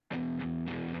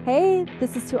Hey,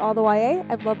 this is To All the YA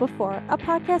I've Loved Before, a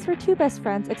podcast where two best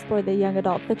friends explore the young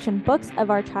adult fiction books of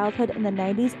our childhood in the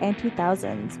 90s and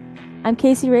 2000s. I'm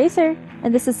Casey Racer,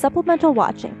 and this is Supplemental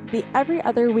Watching, the every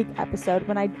other week episode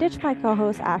when I ditch my co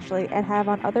host Ashley and have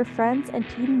on other friends and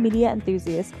teen media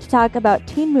enthusiasts to talk about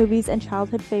teen movies and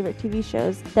childhood favorite TV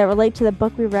shows that relate to the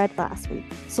book we read last week.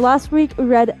 So last week we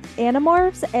read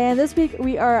Animorphs, and this week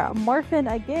we are Morphin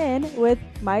again with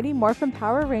Mighty Morphin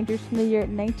Power Rangers from the year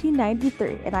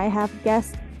 1993. And I have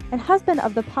guest and husband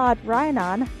of the pod, Ryan,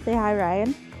 on. Say hi,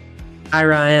 Ryan. Hi,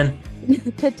 Ryan.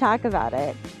 To talk about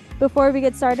it. Before we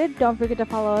get started, don't forget to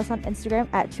follow us on Instagram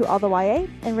at ToAllTheYA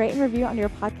and rate and review on your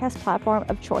podcast platform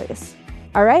of choice.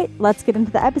 All right, let's get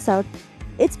into the episode.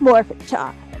 It's Morphin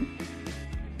time.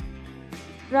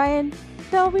 Ryan,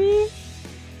 shall we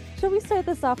start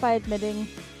this off by admitting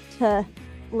to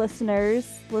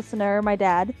listener, my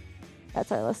dad,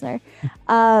 that's our listener,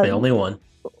 The only one.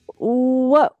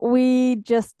 what we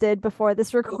just did before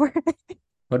this recording?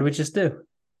 What did we just do?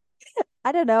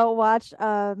 I don't know, watch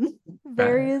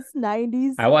various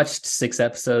 90s. I watched 6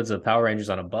 episodes of Power Rangers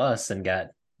on a bus and got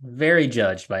very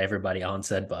judged by everybody on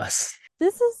said bus.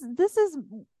 This is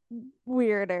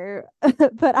weirder,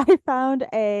 but I found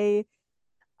a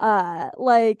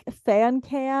like fan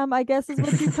cam, I guess is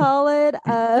what you call it,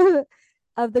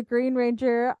 of the Green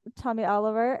Ranger Tommy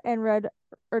Oliver and Red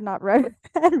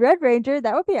and Red Ranger.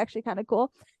 That would be actually kind of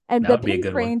cool. And That the would be a Pink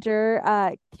good one.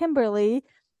 Ranger, Kimberly,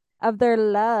 of their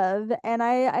love, and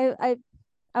I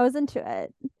was into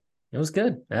it. It was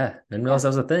good. Yeah, didn't realize that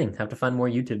was a thing. Have to find more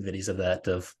YouTube videos of that,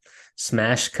 of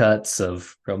smash cuts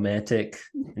of romantic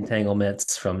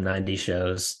entanglements from 90s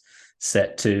shows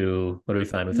set to, what do we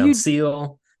find? We found You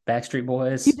Seal, Backstreet you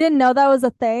Boys. didn't know that was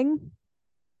a thing?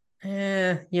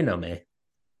 You know me.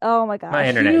 Oh my My gosh,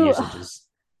 internet usage is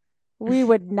we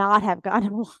would not have gotten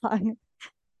along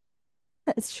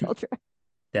as children.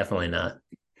 definitely not.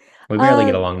 We barely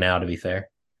get Um, along now, to be fair.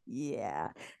 yeah.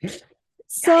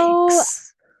 So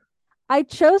Yikes. I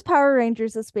chose Power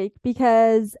Rangers this week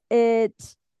because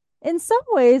it, in some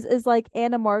ways, is like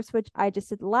Animorphs, which I just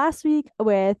did last week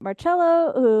with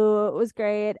Marcello, who was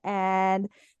great. And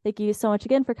thank you so much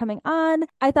again for coming on.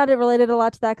 I thought it related a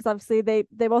lot to that because obviously they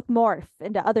both morph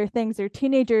into other things. They're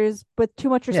teenagers with too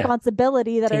much Yeah.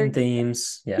 responsibility that are Teen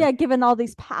themes. Yeah. given all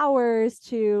these powers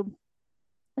to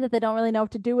that they don't really know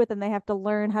what to do with, and they have to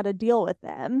learn how to deal with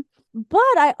them. But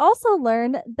I also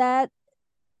learned that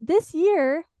this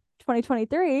year,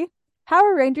 2023,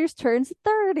 Power Rangers turns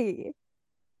 30.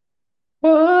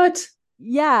 What?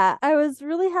 Yeah, I was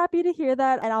really happy to hear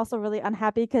that, and also really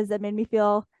unhappy because it made me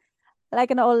feel like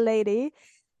an old lady,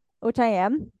 which I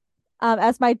am.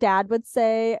 As my dad would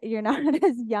say, you're not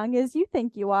as young as you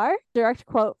think you are. Direct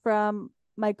quote from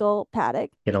Michael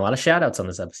Paddock. Getting a lot of shout outs on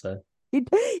this episode. He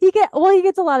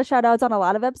gets a lot of shout outs on a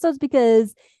lot of episodes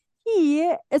because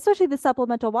especially the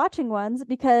supplemental watching ones,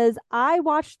 because I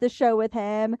watched the show with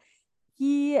him.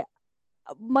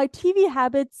 My TV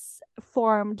habits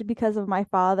formed because of my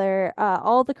father.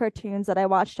 All the cartoons that I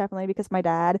watched definitely because of my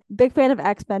dad. Big fan of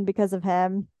X-Men because of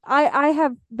him. I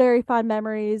have very fond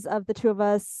memories of the two of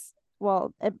us.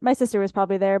 Well, my sister was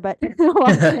probably there, but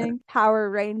watching Power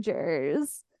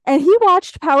Rangers. And he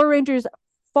watched Power Rangers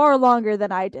far longer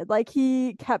than I did. Like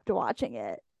he kept watching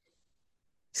it.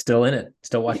 Still in it.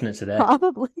 Still watching it today.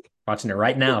 Probably. Watching it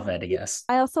right now, if I had to guess.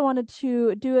 I also wanted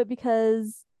to do it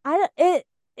because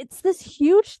it's this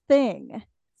huge thing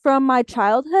from my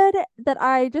childhood that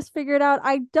I just figured out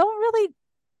I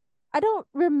don't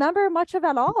remember much of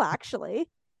at all, actually.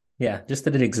 Yeah, just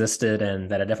that it existed and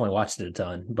that I definitely watched it a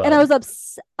ton. And I But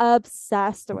was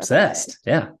obsessed with it. obsessed.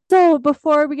 Yeah. So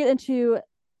before we get into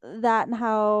that and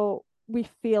how we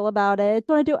feel about it,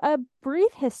 I want to do a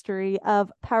brief history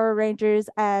of Power Rangers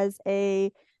as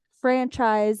a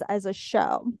franchise, as a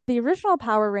show. The original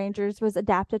Power Rangers was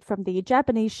adapted from the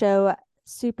Japanese show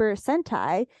Super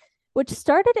Sentai, which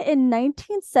started in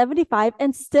 1975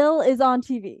 and still is on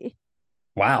TV.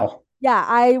 Wow. Yeah,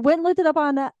 I went and looked it up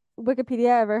on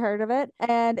Wikipedia. Ever heard of it?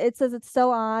 And it says it's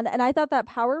still on. And I thought that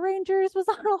Power Rangers was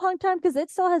on a long time because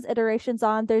it still has iterations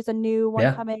on. There's a new one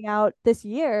Yeah. coming out this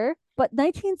year, but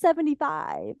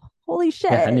 1975. Holy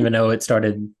shit. Yeah. I didn't even know it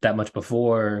started that much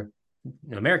before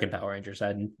American Power Rangers. Yeah.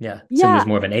 Assumed it Yeah, was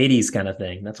more of an 80s kind of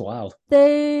thing. That's wild.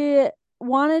 they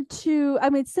wanted to,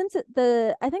 I mean,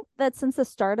 I think that since the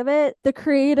start of it, the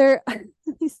creator,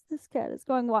 this cat is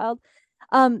going wild.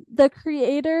 The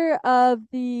creator of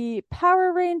the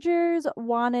Power Rangers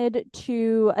wanted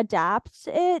to adapt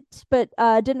it, but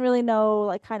didn't really know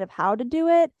like kind of how to do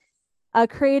it.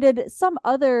 Created some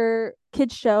other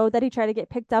kids show that he tried to get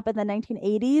picked up in the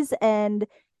 1980s and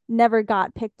never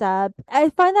got picked up. I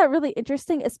find that really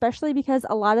interesting, especially because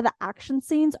a lot of the action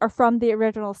scenes are from the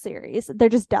original series. They're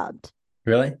just dubbed.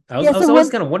 Really? I was Yeah, I was so always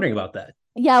when kind of wondering about that.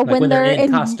 yeah, Like when when they're they're in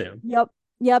in costume.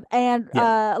 yep, and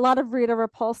Yeah. a lot of Rita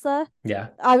Repulsa. Yeah.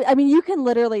 I mean, you can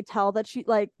literally tell that she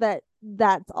like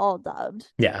that's all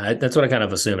dubbed. Yeah. That's what I kind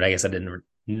of assumed. I guess I didn't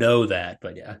know that,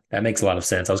 but yeah, that makes a lot of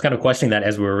sense. I was kind of questioning that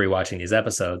as we were rewatching these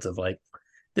episodes of like,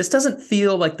 this doesn't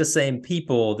feel like the same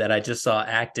people that I just saw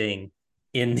acting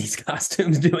in these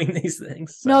costumes doing these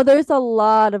things. No, So, there's a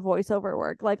lot of voiceover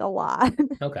work, like a lot.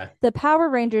 okay. The Power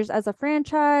Rangers as a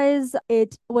franchise,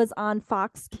 it was on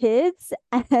Fox Kids.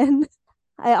 And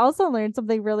I also learned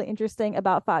something really interesting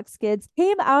about Fox Kids.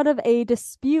 Came out of a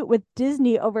dispute with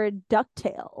Disney over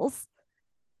DuckTales.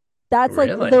 That's like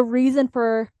the Really? reason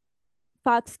for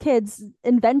Fox Kids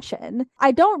invention.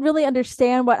 I don't really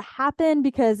understand what happened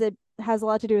because it has a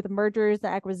lot to do with mergers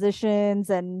and acquisitions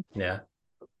and, Yeah.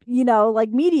 like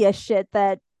media shit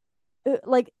that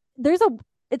like there's a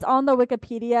it's on the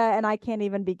Wikipedia and I can't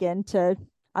even begin to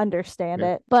understand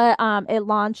Yeah. it. But it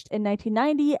launched in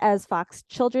 1990 as Fox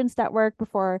Children's Network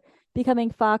before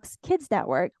becoming Fox Kids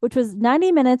Network, which was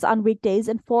 90 minutes on weekdays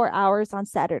and 4 hours on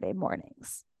Saturday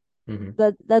mornings. Mm-hmm.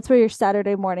 That's where your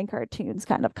Saturday morning cartoons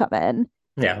kind of come in.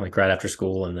 Yeah. Like right after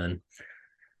school and then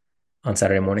on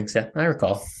Saturday mornings. Yeah. I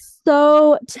recall.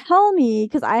 So tell me,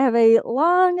 because I have a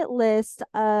long list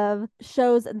of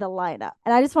shows in the lineup,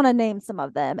 and I just want to name some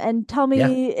of them and tell Yeah.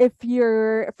 me if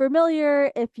you're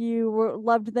familiar, if you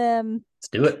loved them. Let's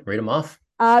do it. Read them off.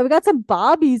 We got some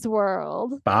Bobby's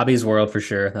World. Bobby's World for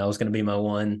sure. That was going to be my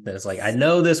one. That's like I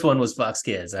know this one was Fox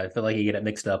Kids. I feel like you get it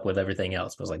mixed up with everything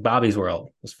else. But it was like Bobby's World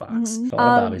was Fox. Mm-hmm. A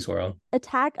lot of Bobby's World.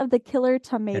 Attack of the Killer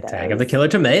Attack of the Tomatoes. Killer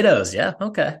Tomatoes. Yeah.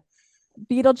 Okay.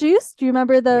 Beetlejuice. Do you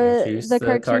remember the Beetlejuice, the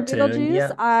cartoon cartoon. Beetlejuice?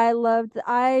 Yeah.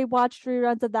 I watched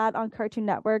reruns of that on Cartoon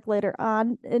Network later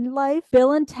on in life.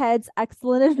 Bill and Ted's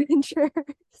Excellent Adventures.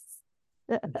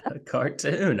 The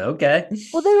cartoon. Okay.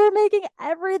 Well, they were making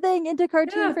everything into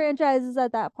cartoon Yeah. franchises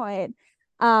at that point.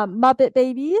 Muppet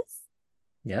Babies,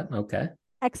 Yeah. Okay.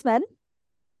 X-Men.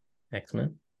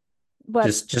 X-Men. What?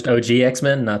 Just OG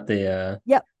X-Men, not the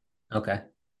Yep. okay.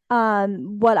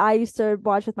 What I used to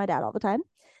watch with my dad all the time.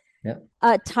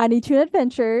 Yep. Tiny Toon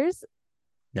Adventures,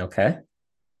 Okay.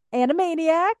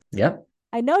 Animaniacs. Yep.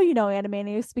 I know you know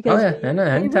Animaniacs Oh because yeah. we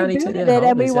And Tiny Toon. rebooted Yeah. it All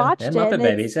and we these. Yeah. watched And it, Muppet and it's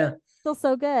Babies. Yeah. still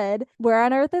so good. Where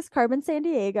on Earth is Carmen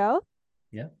Sandiego?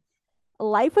 Yeah.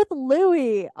 Life with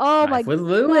Louie. Oh my Life with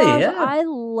Louie. gosh, Yeah. I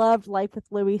loved Life with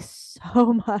Louie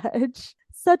so much.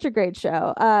 Such a great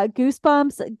show.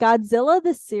 Goosebumps, Godzilla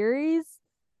the series,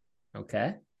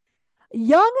 Okay.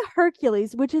 Young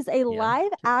Hercules, which is a Yeah.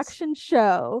 live action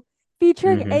show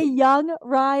featuring a Mm-hmm. young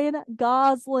Ryan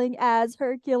Gosling as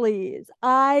Hercules.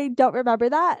 I don't remember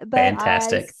that, but I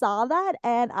Fantastic. saw that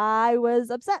and I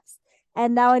was obsessed.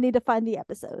 And now I need to find the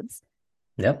episodes.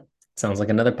 Yep. Sounds like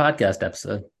another podcast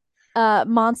episode.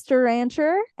 Monster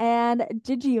Rancher and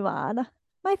Digimon,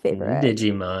 my favorite.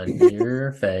 Digimon,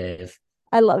 your fave.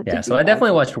 I love Yeah, so I Digimon.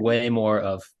 definitely watched way more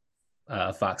of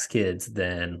Fox Kids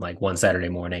than like One Saturday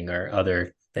Morning or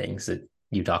other things that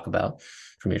you talk about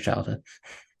from your childhood.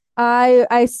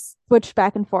 I switched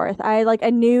back and forth. I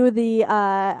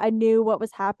knew what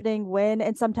was happening when,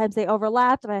 and sometimes they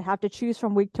overlapped, and I have to choose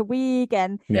from week to week.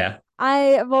 And Yeah. I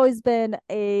have always been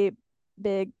a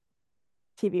big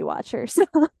TV watcher, so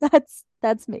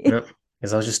that's me. Yep.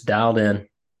 Because I was just dialed in.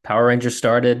 Power Rangers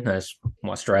started, I just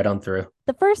watched right on through.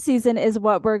 The first season is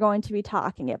what we're going to be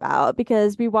talking about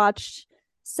because we watched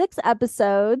 6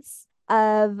 episodes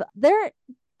of their,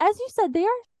 as you said, they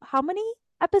are how many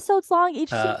episodes long each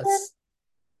season?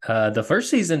 The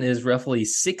first season is roughly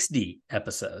 60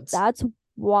 episodes. That's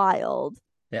wild.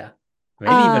 Yeah.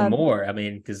 Maybe even more. I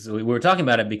mean, because we were talking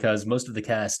about it because most of the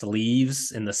cast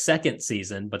leaves in the second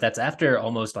season, but that's after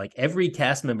almost like every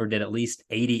cast member did at least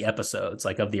 80 episodes,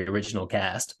 like of the original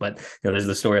cast. But there's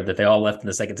the story of that they all left in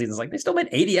the second season. It's like they still made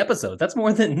 80 episodes. That's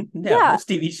more than most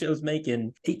TV shows make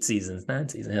in 8 seasons, 9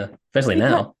 seasons. Yeah, especially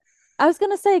now. I was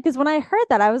gonna say because when I heard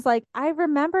that, I was like, I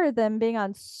remember them being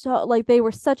on they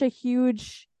were such a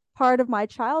huge part of my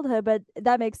childhood, but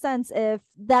that makes sense if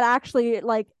that actually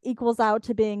like equals out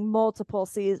to being multiple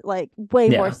seasons, like way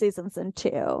more seasons than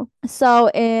 2. So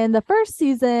in the first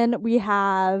season, we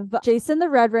have Jason the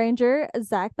Red Ranger,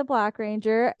 Zach the Black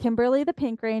Ranger, Kimberly the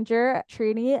Pink Ranger,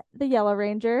 Trini the Yellow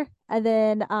Ranger, and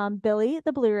then Billy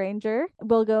the Blue Ranger.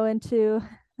 We'll go into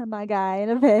my guy in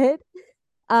a bit.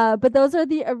 But those are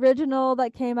the original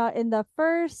that came out in the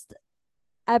first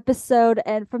episode,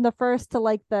 and from the first to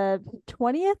like the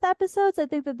 20th episodes, I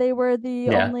think that they were the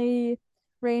only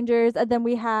Rangers. And then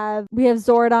we have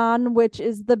Zordon, which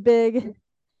is the big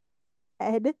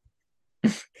head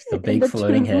Just a in big the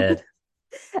floating tube. head.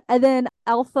 And then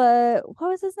Alpha, what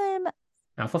was his name?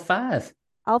 Alpha 5.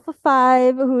 Alpha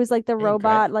 5, who's like the Hey, Greg.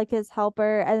 robot, like his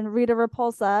helper, and Rita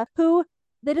Repulsa, who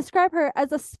they describe her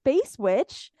as a space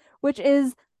witch, which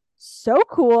is so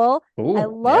cool. I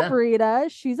Cool. love Yeah. Rita.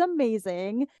 She's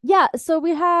amazing. Yeah, so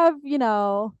we have,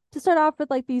 to start off with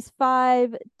like these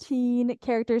five teen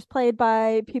characters played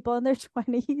by people in their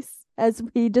 20s, as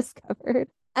we discovered.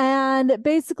 And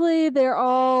basically, they're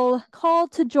all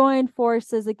called to join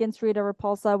forces against Rita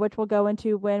Repulsa, which we'll go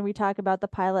into when we talk about the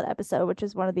pilot episode, which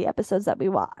is one of the episodes that we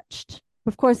watched.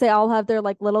 Of course, they all have their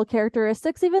like little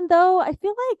characteristics, even though I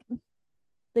feel like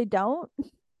they don't.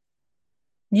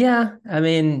 Yeah. I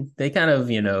mean, they kind of,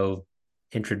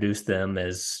 introduced them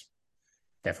as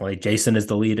definitely Jason is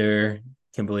the leader,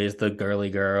 Kimberly is the girly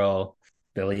girl,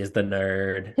 Billy is the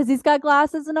nerd. Because he's got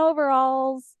glasses and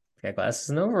overalls. Got glasses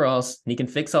and overalls. And he can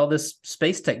fix all this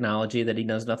space technology that he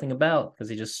knows nothing about because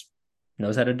he just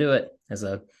knows how to do it as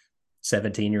a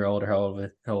 17-year-old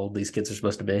or how old these kids are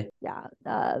supposed to be.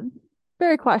 Yeah,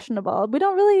 very questionable. We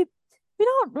don't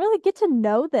really get to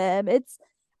know them. It's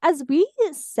as we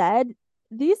said,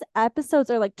 these episodes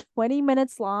are like 20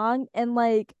 minutes long, and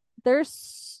like they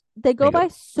They go by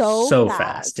go so so fast.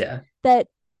 fast Yeah. that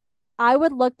I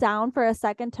would look down for a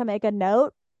second to make a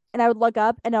note, and I would look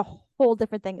up and a whole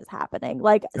different thing is happening.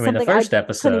 Like I mean, the something I first couldn't even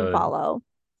episode follow.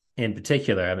 in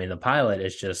particular, I mean, the pilot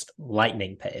is just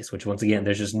lightning pace, which once again,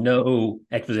 there's just no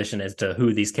exposition as to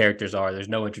who these characters are. There's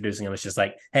no introducing them. It's just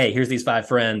like, hey, here's these five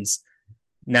friends.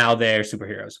 Now they're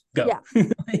superheroes. Go.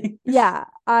 Yeah. Yeah,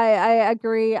 I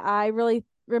agree. I really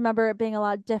remember it being a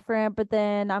lot different, but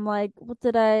then I'm like, well,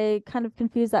 did I kind of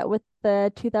confuse that with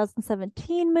the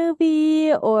 2017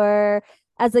 movie? Or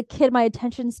as a kid, my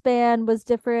attention span was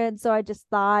different, so I just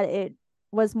thought it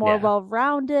was more Yeah,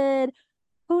 well-rounded.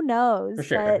 Who for knows?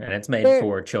 sure. But And it's made there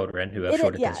for children who have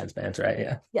short yeah, attention spans, right?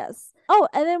 Yeah. yes. Oh,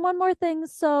 and then one more thing.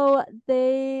 So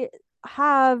they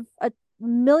have a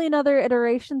million other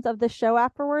iterations of the show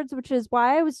afterwards, which is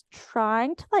why I was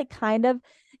trying to like kind of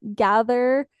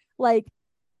gather like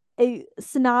a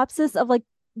synopsis of like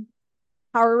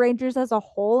Power Rangers as a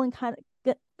whole and kind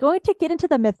of going to get into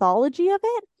the mythology of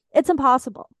it. It's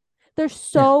impossible. There's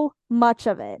Yeah. so much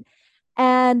of it.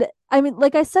 And I mean,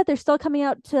 like I said, they're still coming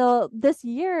out till this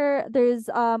year. There's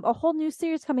a whole new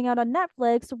series coming out on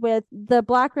Netflix with the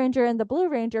Black Ranger and the Blue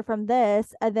Ranger from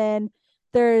this. And then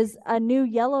there's a new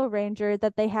Yellow Ranger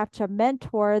that they have to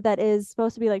mentor that is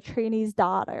supposed to be like Trini's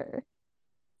daughter,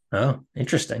 Oh,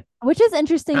 interesting. which is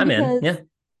interesting I'm in. because Yeah.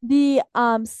 the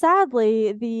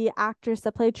sadly the actress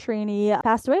that played Trini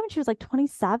passed away when she was like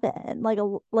 27. Like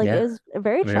it Yeah. was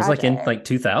very I mean, it was like in tragic. like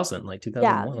 2000, like Yeah.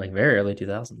 2001, like very early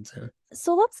 2000s. Yeah.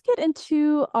 So let's get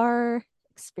into our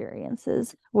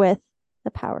experiences with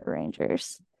the Power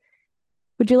Rangers.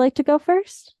 Would you like to go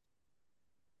first?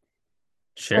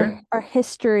 Sure. Our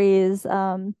histories,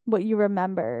 what you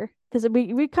remember? Because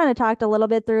we kind of talked a little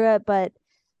bit through it, but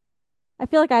I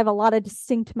feel like I have a lot of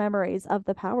distinct memories of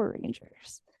the Power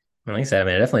Rangers. Like I said, I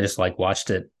mean, I definitely just like watched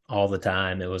it all the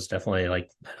time. It was definitely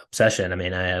like an obsession. I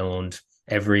mean, I owned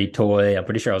every toy. I'm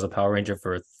pretty sure I was a Power Ranger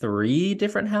for three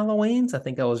different Halloweens. I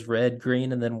think I was red,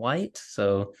 green, and then white.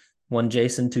 So one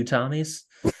Jason, two Tommies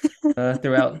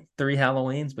throughout three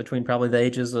Halloweens between probably the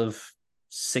ages of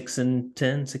 6 and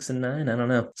 10, 6 and 9. I don't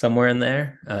know, somewhere in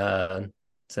there.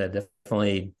 So I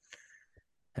definitely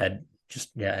had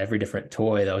just every different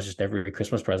toy. That was just every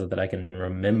Christmas present that I can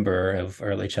remember of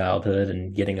early childhood,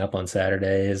 and getting up on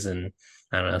Saturdays and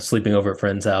I don't know, sleeping over at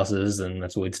friends' houses, and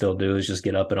that's what we'd still do is just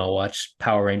get up and all watch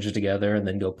Power Rangers together, and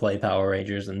then go play Power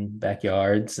Rangers in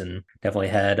backyards. And definitely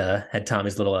had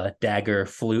Tommy's little dagger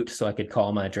flute, so I could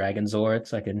call my Dragon Zord,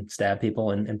 so I could stab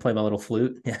people and play my little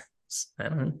flute. Yeah, I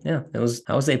don't know. Yeah, it was.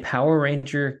 I was a Power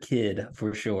Ranger kid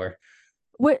for sure.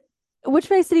 Which which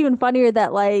makes it even funnier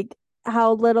that like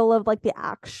how little of like the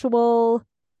actual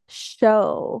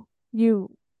show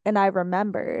you and I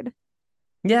remembered.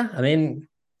 Yeah, I mean,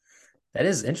 that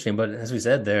is interesting, but as we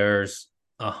said, there's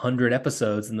 100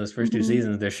 episodes in those first two Mhm.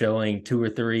 seasons. They're showing two or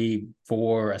three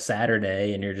for a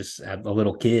Saturday, and you're just a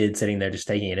little kid sitting there just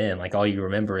taking it in. Like all you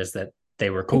remember is that they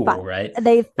were They fought. cool, right?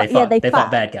 They They yeah, fought they they fought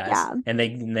fought. bad guys, Yeah. and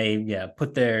they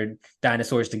put their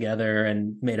dinosaurs together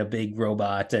and made a big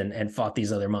robot and fought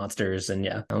these other monsters. And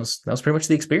yeah, that was pretty much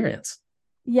the experience.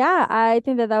 Yeah, I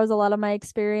think that that was a lot of my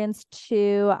experience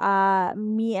too.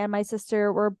 Me and my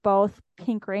sister were both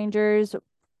Pink Rangers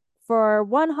for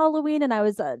one Halloween, and I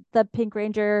was the Pink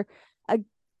Ranger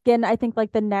again. I think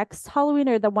like the next Halloween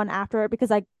or the one after it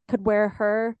because I could wear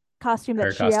her costume that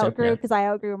Her she costume, outgrew yeah. because I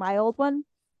outgrew my old one.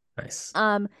 Nice.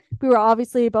 Um, we were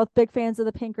obviously both big fans of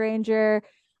the Pink Ranger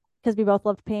because we both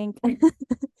loved pink.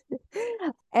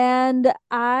 And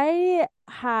I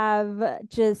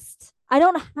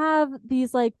don't have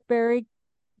these like very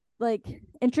like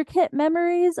intricate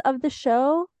memories of the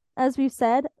show, as we've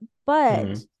said, but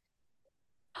Hmm.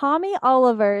 Tommy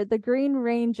Oliver, the Green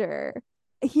Ranger,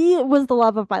 he was the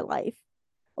love of my life.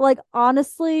 Like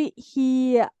honestly,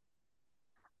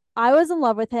 I was in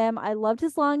love with him. I loved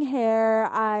his long hair.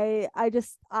 I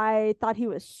thought he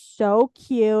was so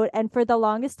cute. And for the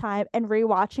longest time, and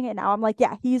rewatching it now, I'm like,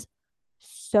 yeah, he's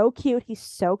so cute. He's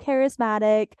so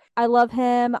charismatic. I love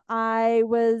him. I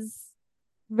was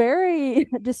very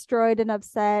destroyed and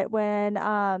upset when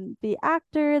the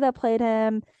actor that played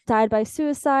him died by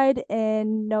suicide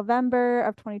in November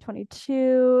of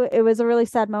 2022. It was a really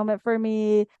sad moment for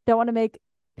me. Don't want to make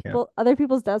Yeah. other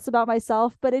people's deaths about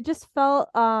myself, but it just felt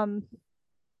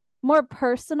more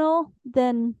personal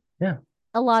than Yeah.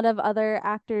 a lot of other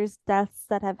actors' deaths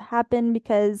that have happened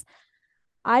because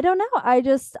I don't know.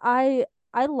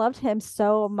 I loved him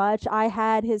so much. I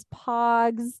had his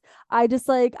pogs. I just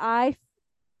like I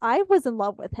was in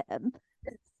love with him.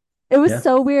 It was Yeah.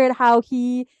 so weird how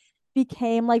he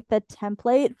became like the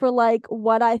template for like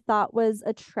what I thought was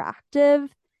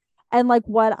attractive and like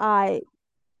what I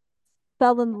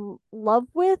fell in love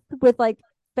with like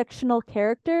fictional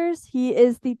characters. He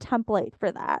is the template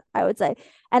for that, I would say.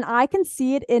 And I can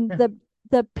see it in Yeah.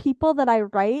 the people that I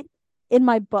write in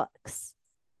my books.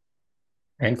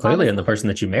 And clearly in the Honestly. person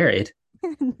that you married.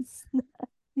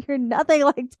 You're nothing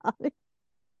like Tommy.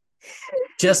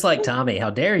 Just like Tommy. How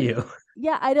dare you?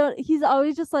 Yeah, I don't he's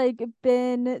always just like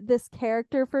been this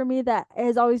character for me that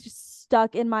has always just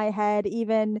stuck in my head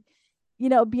even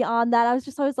beyond that. I was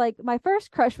just always like my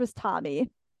first crush was Tommy.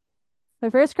 My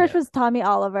first crush Yeah. was Tommy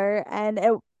Oliver and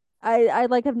I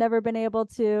like have never been able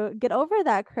to get over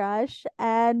that crush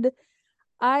and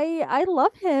I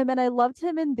love him and I loved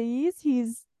him in these.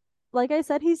 He's like I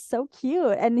said, he's so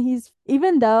cute and he's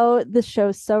even though the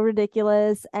show's so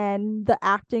ridiculous and the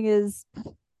acting is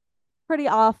pretty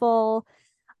awful,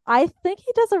 I think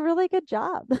he does a really good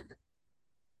job.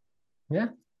 Yeah.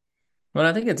 Well,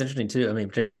 I think it's interesting too. I mean,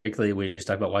 particularly we just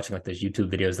talked about watching like those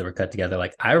YouTube videos that were cut together.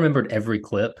 Like I remembered every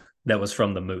clip that was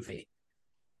from the movie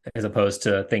as opposed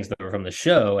to things that were from the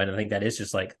show. And I think that is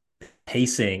just like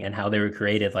pacing and how they were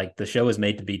created. Like the show is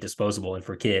made to be disposable and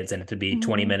for kids and to be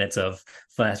 20 Mhm. minutes of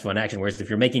fast fun action. Whereas if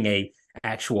you're making a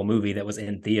actual movie that was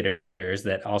in theaters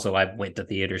that also I went to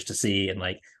theaters to see and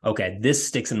like, okay, this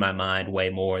sticks in my mind way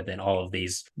more than all of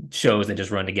these shows that just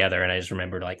run together. And I just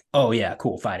remembered like, oh yeah,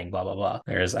 cool fighting, blah, blah, blah.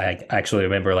 Whereas I actually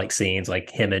remember like scenes like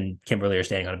him and Kimberly are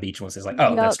standing on a beach once. It's like,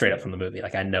 oh, that's Yep. straight up from the movie.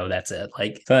 Like I know that's it.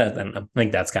 Like so I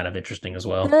think that's kind of interesting as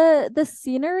well. The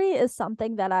scenery is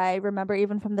something that I remember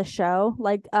even from the show,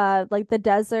 like the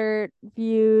desert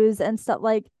views and stuff.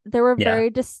 Like there were Yeah. very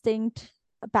distinct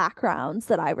backgrounds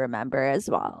that I remember as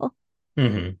well.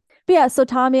 Hmm. But yeah, so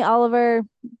Tommy Oliver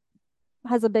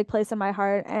has a big place in my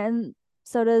heart, and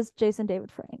so does Jason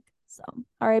David Frank. So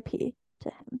R.I.P. to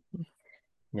him.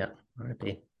 Yeah.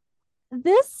 R.I.P.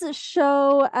 This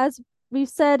show, as we've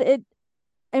said,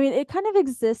 I mean, it kind of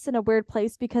exists in a weird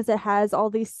place because it has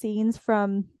all these scenes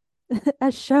from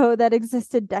a show that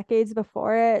existed decades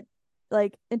before it,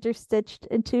 like interstitched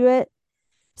into it.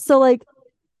 So like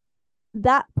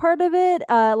that part of it,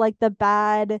 like the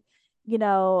bad,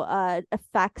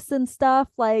 effects and stuff,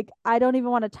 like I don't even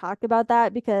want to talk about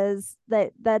that because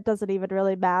that doesn't even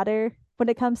really matter when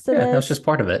it comes to Yeah, that's this. just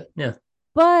part of it. Yeah.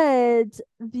 But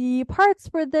the parts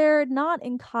where they're not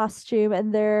in costume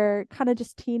and they're kind of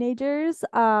just teenagers,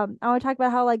 I want to talk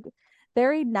about how like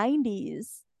very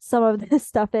 90s some of this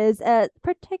stuff is,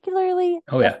 particularly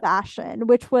Oh the yeah. fashion,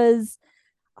 which was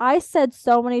I said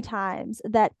so many times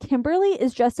that Kimberly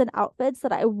is just in outfits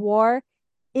that I wore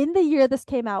in the year this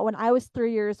came out when I was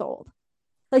 3 years old.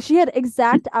 Like she had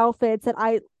exact outfits that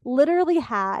I literally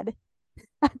had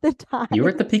at the You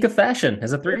were time. at the peak of fashion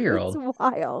as a It's 3-year-old.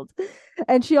 wild.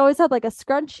 And she always had like a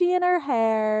scrunchie in her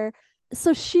hair.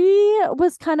 So she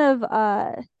was kind of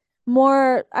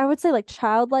more, I would say like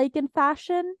childlike in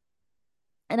fashion.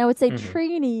 And I would say Hmm.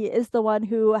 Trini is the one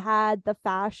who had the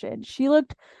fashion. She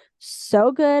looked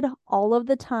so good all of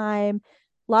the time.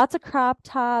 Lots of crop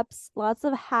tops, lots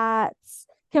of hats.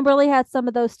 Kimberly had some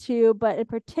of those too, but in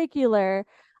particular,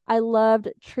 I loved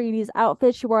Trini's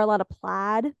outfit. She wore a lot of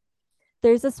plaid.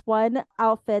 There's this one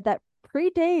outfit that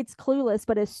predates Clueless,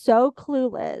 but is so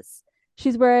clueless.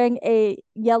 She's wearing a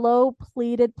yellow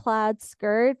pleated plaid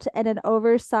skirt and an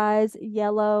oversized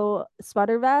yellow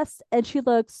sweater vest, and she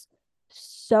looks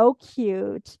so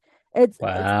cute. It's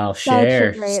Wow, such a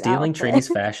Cher great stealing outfit. Trini's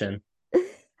fashion.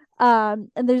 And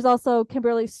there's also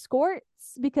Kimberly skirts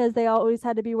because they always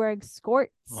had to be wearing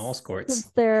skirts All since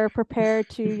sports. they're prepared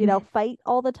to, fight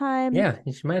all the time. Yeah,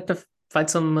 you might have to fight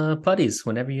some putties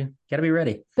whenever you gotta be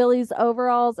ready. Billy's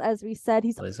overalls, as we said,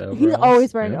 Those he's overalls.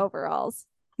 always wearing Yeah. overalls.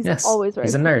 He's Yes, always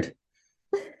he's wearing a nerd.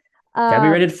 Gotta be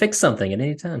um ready to fix something at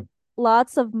any time.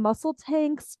 lots of muscle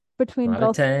tanks A between lot of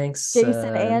both tanks.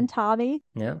 Jason and Tommy,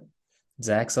 Yeah.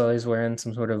 Zach's always wearing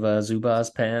some sort of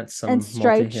Zubaz pants, and some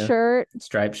striped shirt.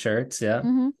 striped shirts. Yeah.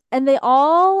 And they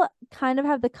all kind of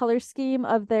have the color scheme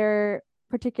of their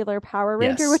particular Power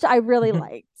Ranger, which Yes. I really hmm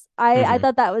liked. I hmm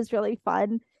thought that was really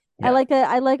fun. Yeah.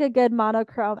 I like a good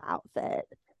monochrome outfit.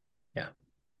 Yeah.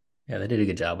 Yeah, they did a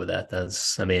good job with that.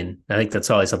 I mean, I think that's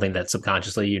probably something that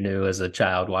subconsciously you knew as a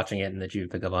child watching it and that you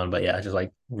pick up on. But yeah, just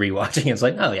like rewatching it, it's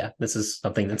like, oh yeah, this is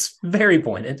something that's very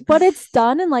pointed. But it's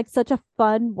done in like such a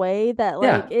fun way that like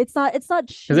Yeah, it's not because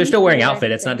they're still wearing cheesy or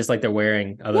outfit. It's not anything. just like they're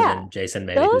wearing, other Yeah, than Jason,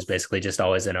 maybe, who's those basically just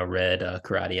always in a red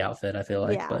karate outfit. I feel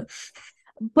like, yeah. but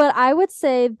But I would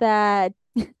say that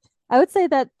I would say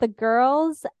that the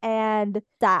girls and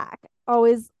Zach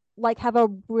always like have a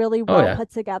really oh well yeah,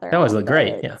 put together that always look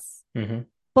great. Yeah. outfits. hmm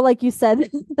But like you said,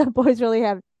 the boys really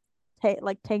have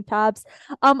like tank tops.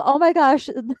 Oh my gosh,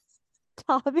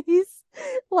 Tommy's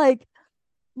like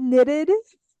knitted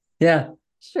Yeah,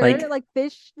 shirt, like like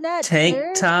fishnet tank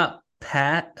shirt. top,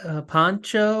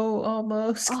 poncho,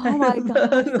 almost Oh kind my of.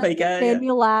 gosh, that Like, made yeah.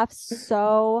 me laugh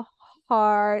so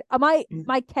hard. My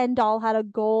Ken doll had a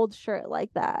gold shirt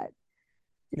like that.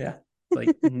 Yeah.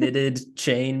 Like knitted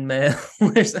chain mail.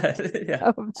 Where's that?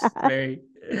 Yeah. So It's bad. very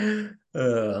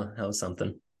that was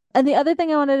something. And the other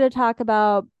thing I wanted to talk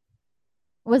about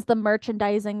was the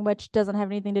merchandising, which doesn't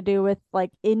have anything to do with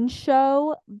like in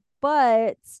show,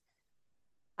 but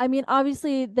I mean,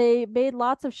 obviously they made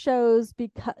lots of shows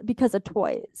because of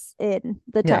toys in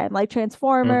the Yeah. time, like hmm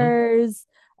Transformers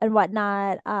and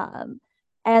whatnot.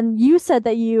 And you said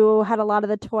that you had a lot of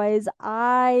the toys.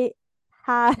 I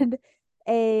had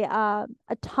a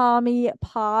Tommy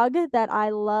Pog that I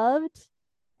loved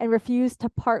and refused to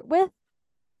part with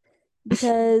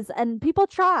because and people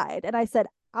tried, and I said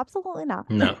absolutely not.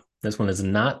 No, this one is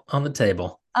not on the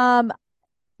table. Um,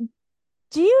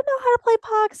 do you know how to play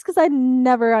Pogs? Because I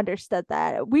never understood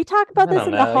that. We talked about I this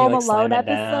don't in the know. You Home like Alone slam it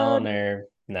episode. down or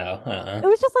no? It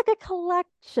was just like a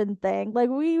collection thing. Like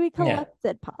we Yeah.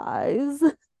 collected Pogs.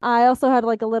 I also had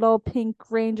like a little pink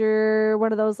ranger,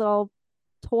 one of those little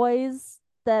toys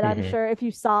that I'm hmm sure if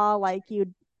you saw, like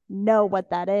you'd know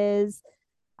what that is.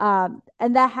 And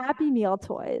the Happy Meal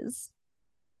toys.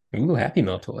 Ooh, Happy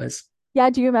Meal toys. Yeah,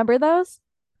 do you remember those?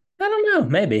 I don't know.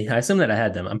 Maybe. I assume that I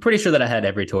had them. I'm pretty sure that I had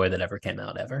every toy that ever came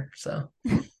out ever. So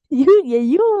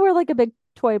You were like a big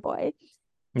toy boy.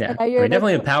 I yeah. know I you're a mean, big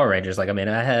definitely in Power Rangers. Like, I mean,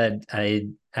 I had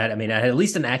at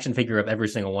least an action figure of every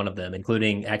single one of them,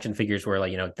 including action figures where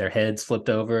like, their heads flipped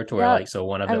over to where Yep, like, so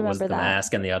one of I it was remember the that.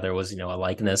 mask and the other was, a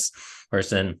likeness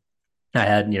person. I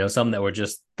had, some that were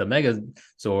just the Mega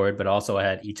Zord, but also I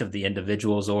had each of the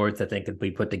individual Zords that they could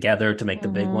be put together to make the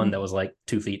big one Hmm. that was like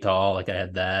 2 feet tall. Like I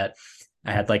had that.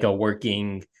 I had like a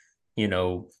working,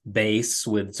 base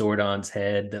with Zordon's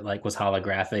head that like was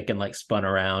holographic and like spun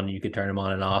around. You could turn him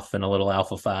on and off, and a little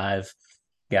Alpha 5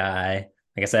 guy.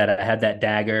 Like I said, I had that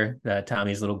dagger,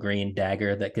 Tommy's little green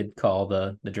dagger that could call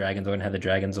the Dragon Zord and have the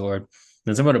Dragon Zord.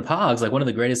 And some of the Pogs, like one of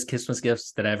the greatest Christmas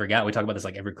gifts that I ever got. We talk about this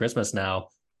like every Christmas now.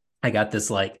 I got this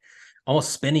like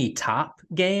almost spinny top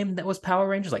game that was Power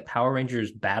Rangers, like Power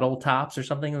Rangers Battle Tops or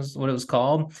something was what it was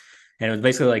called. And it was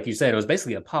basically like you said, it was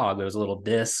basically a pog. It was a little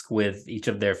disc with each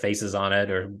of their faces on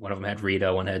it, or one of them had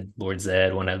Rita, one had Lord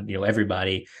Zed, one had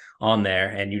everybody on there,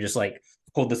 and you just like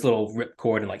pulled this little rip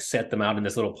cord and like set them out in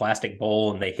this little plastic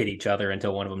bowl, and they hit each other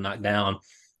until one of them knocked down.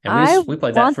 And we I just we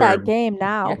played that want that for game yeah.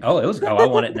 now. I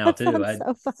want it now That too. sounds I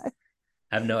so fun.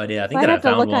 have no idea. I think Might that I have to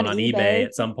found look on one on eBay eBay.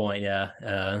 at some point, yeah,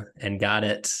 and got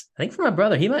it. I think for my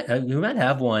brother. He might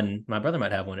have one. My brother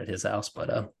might have one at his house,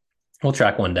 but we'll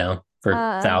track one down for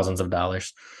Um, thousands of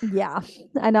dollars. yeah,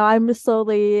 I know. I'm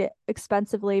slowly,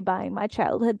 expensively buying my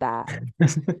childhood back.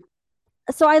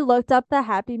 So I looked up the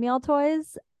Happy Meal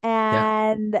toys Yeah.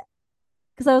 and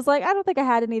because I was like, I don't think I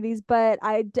had any of these, but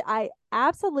I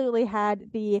absolutely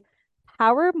had the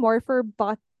Power Morpher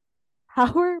buck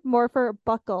Power Morpher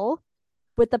buckle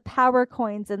with the power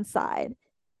coins inside.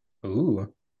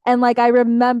 Ooh. And like I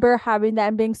remember having that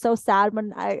and being so sad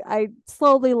when I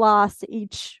slowly lost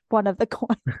each one of the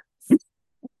coins.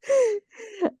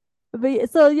 But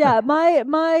so Huh. yeah,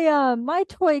 my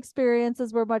toy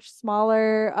experiences were much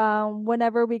smaller.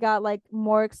 Whenever we got like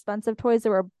more expensive toys,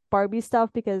 there were Barbie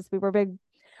stuff because we were big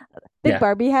Yeah.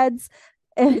 Barbie heads,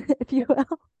 if you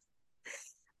will.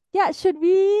 Yeah, should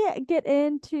we get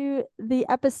into the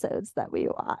episodes that we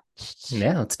watched?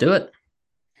 Yeah, let's do it.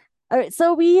 All right,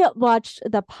 so we watched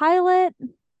the pilot.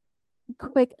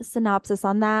 Quick synopsis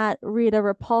on that. Rita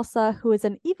Repulsa, who is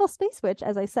an evil space witch,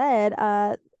 as I said.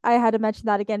 I had to mention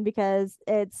that again because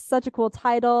it's such a cool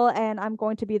title, and I'm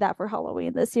going to be that for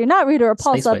Halloween this year. Not Rita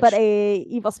Space Repulsa, but Witch. a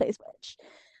evil space witch. Is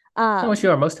that what Um,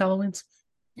 you are most Halloweens?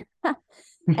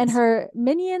 and her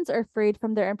minions are freed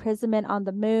from their imprisonment on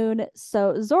the moon.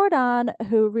 So Zordon,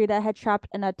 who Rita had trapped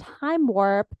in a time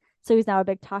warp, so he's now a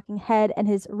big talking head, and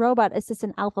his robot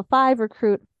assistant Alpha 5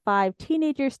 recruit 5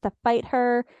 teenagers to fight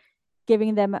her,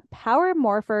 giving them power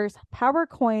morphers, power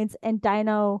coins, and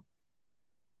dino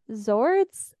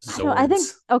zords. I think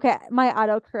Zords. okay, my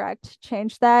autocorrect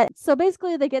changed that. So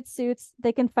basically they get suits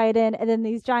they can fight in, and then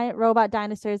these giant robot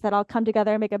dinosaurs that all come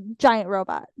together and make a giant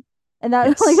robot. And that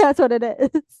like Yes. that's what it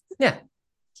is. Yeah,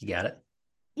 you got it.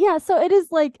 Yeah, so it is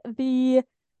like uh,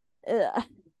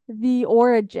 the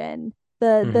origin,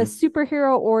 the Hmm.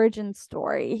 superhero origin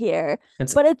story here,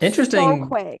 It's but it's so interesting.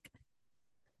 quick.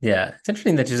 Yeah, it's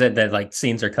interesting that you said that like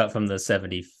scenes are cut from the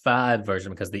 75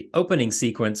 version because the opening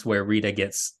sequence where Rita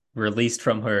gets released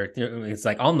from her, it's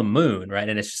like on the moon, right?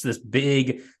 And it's just this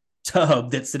big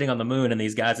tub that's sitting on the moon, and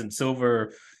these guys in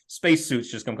silver spacesuits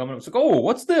just come coming. It's like, oh,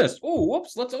 what's this? Oh,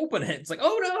 whoops, let's open it. It's like,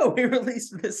 oh no, we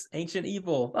released this ancient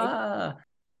evil. Ah,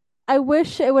 I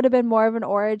wish it would have been more of an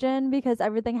origin because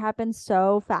everything happened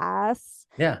so fast.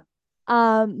 yeah.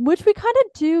 Which we kind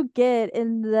of do get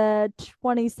in the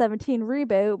 2017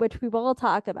 reboot, which we will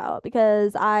talk about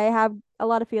because I have a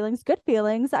lot of feelings, good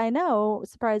feelings, I know,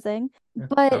 surprising. Yeah, I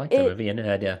But like the it movie and it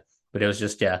had, yeah, but it was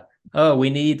just, yeah. Oh, we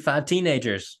need 5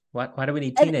 teenagers. Why do we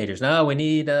need and teenagers? No, we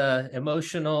need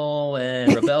emotional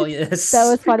and that rebellious.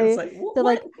 was It's funny. like They're what?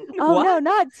 like, oh no, What?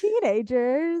 not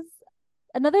teenagers.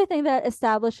 Another thing that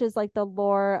establishes like the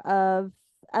lore of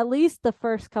at least the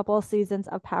first couple of seasons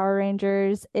of Power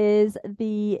Rangers is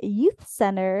the youth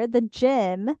center, the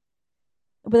gym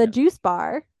with a Yeah, juice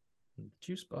bar.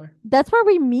 juice bar. That's where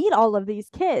we meet all of these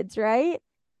kids, right?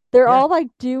 They're Yeah, all like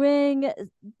doing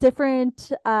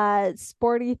different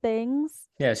sporty things.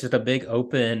 yeah. It's just a big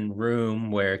open room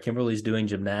where Kimberly's doing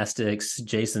gymnastics.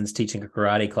 Jason's teaching a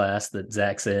karate class that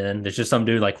Zach's in. There's just some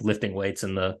dude like lifting weights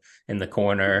in the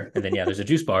corner, and then yeah, there's a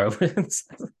juice bar over.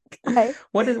 I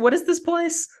What is this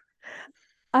place?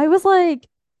 I was like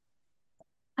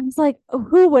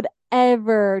who would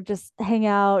ever just hang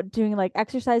out doing like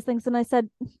exercise things? And I said,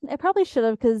 I probably should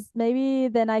have because maybe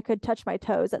then I could touch my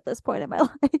toes at this point in my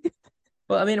life.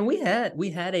 Well, I mean, we had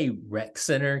a rec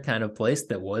center kind of place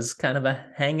that was kind of a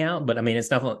hangout, but I mean, it's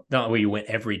not where you went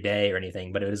every day or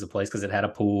anything, but it was a place because it had a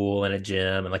pool and a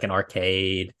gym and like an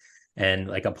arcade and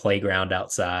like a playground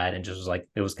outside, and just was like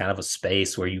it was kind of a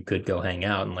space where you could go hang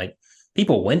out, and like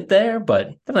people went there,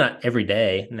 but not every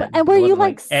day. And But it and were you wasn't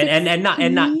like like and not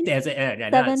 16, as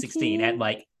not at 16, at 17?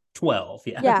 like 12,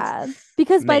 yeah, Yeah.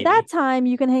 Because by that maybe. time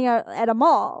you can hang out at a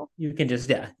mall. You can just,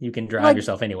 yeah, you can drive Like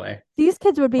yourself anywhere these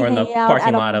kids would be or in the hanging out at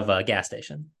parking a lot of a gas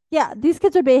station. yeah, these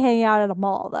kids would be hanging out at a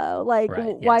mall though. Like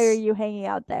Right. why are Yes. you hanging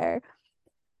out there?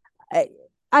 I,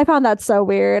 I found that so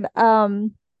weird.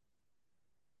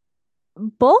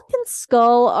 Bulk and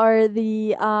Skull are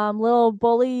the little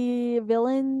bully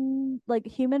villain, like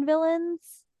human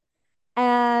villains.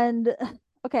 And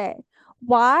okay,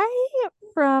 why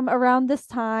from around this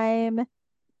time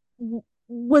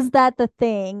was that the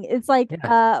thing? It's like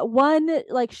Yeah. one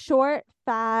like short,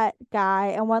 fat guy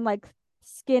and one like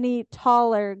skinny,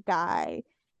 taller guy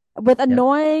with Yep.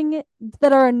 annoying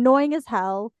that are annoying as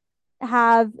hell,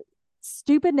 have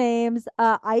stupid names.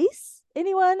 Ice,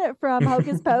 anyone from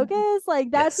Hocus Pocus?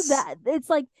 Like that's Yes. that. It's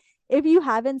like if you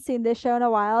haven't seen this show in a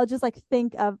while, just like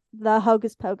think of the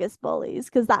Hocus Pocus bullies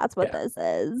because that's what Yeah. this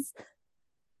is.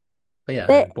 But yeah,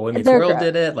 They Boy Meets they're World gross.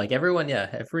 did it. Like everyone, yeah,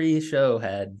 every show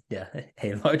had, yeah,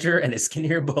 a larger and a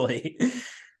skinnier bully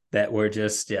that were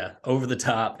just, yeah, over the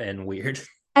top and weird.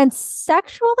 And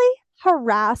sexually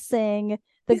harassing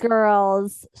the Yeah.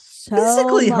 girls so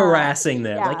Physically much. harassing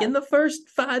them. Like Yeah. in the first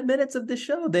 5 minutes of the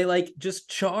show, they like just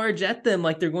charge at them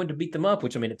like they're going to beat them up,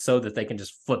 which I mean, it's so that they can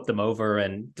just flip them over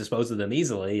and dispose of them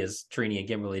easily, as Trini and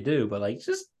Kimberly do. But like,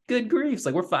 just good griefs.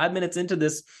 Like we're 5 minutes into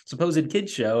this supposed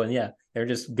kids show, and yeah, they're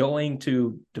just going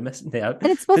to domestic, yeah,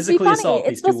 And it's supposed to be physically funny. assault It's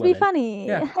these two supposed to be women. funny.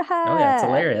 Yeah. Oh yeah, it's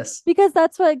hilarious. Because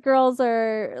that's what girls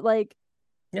are like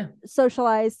Yeah.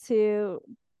 socialized to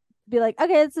be like,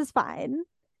 okay, this is fine.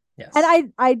 And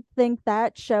Yes. I think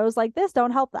that shows like this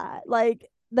don't help that. Like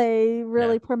they Yeah.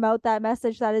 really promote that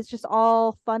message that it's just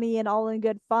all funny and all in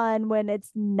good fun when it's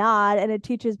not, and it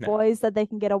teaches No. boys that they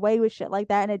can get away with shit like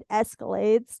that and it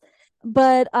escalates.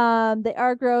 but they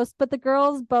are gross. But the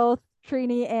girls, both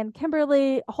Trini and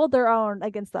Kimberly, hold their own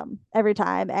against them every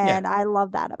time, Yeah. and I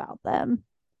love that about them.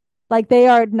 Like they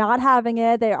are not having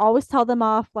it. They always tell them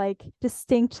off like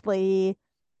distinctly.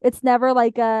 It's never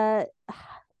like a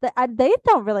they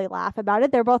don't really laugh about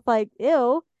it. They're both like,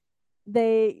 ew.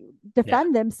 They Yeah.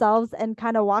 defend themselves and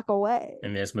kind of walk away.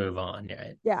 And just move on.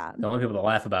 Yeah. Yeah. The only people that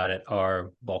laugh about it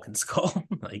are Bulk and Skull.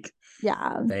 Like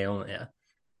Yeah. they only, yeah,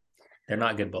 they're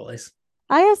not good bullies.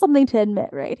 I have something to admit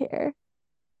right here.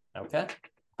 Okay.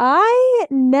 I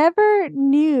never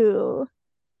knew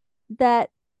that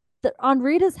on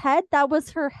Rita's head, that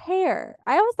was her hair.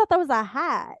 I always thought that was a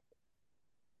hat.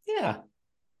 Yeah.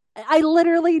 I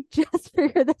literally just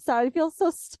figured this out. I feel so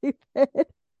stupid.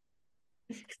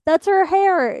 That's her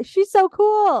hair. She's so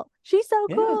cool. She's so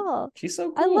Yeah. cool. She's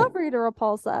so I love cool. Rita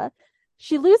Repulsa.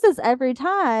 She loses every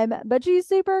time, but she's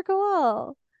super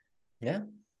cool. Yeah.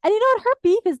 And you know what? Her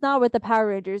beef is not with the Power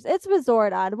Rangers. It's with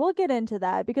Zordon. We'll get into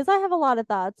that because I have a lot of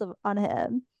thoughts on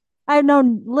him. I've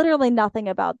known literally nothing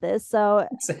about this. I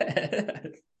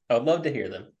would love to hear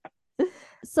them.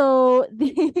 So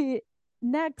the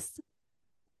next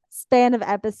span of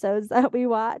episodes that we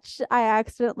watched, I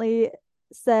accidentally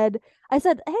said, I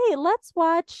said, hey, let's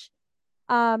watch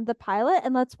the pilot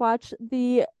and let's watch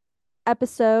the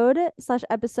episode slash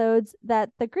episodes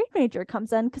that the Green Ranger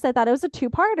comes in because I thought it was a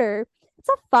two-parter. It's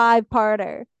a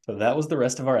five-parter. So that was the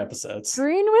rest of our episodes.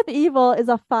 Green with Evil is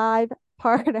a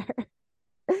five-parter.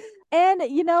 And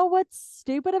you know what's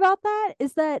stupid about that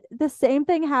is that the same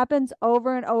thing happens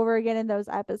over and over again in those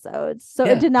episodes. So it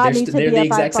Yeah, did not need to they're be the a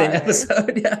exact same five-parter.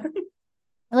 episode. Yeah.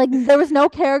 Like there was no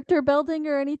character building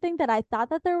or anything that I thought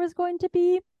that there was going to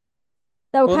be.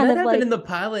 That would Well, kind that of happened like in the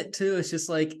pilot too. It's just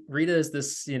like Rita is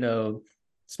this,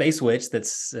 space witch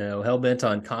that's hell bent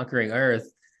on conquering Earth,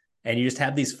 and you just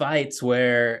have these fights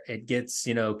where it gets,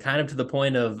 kind of to the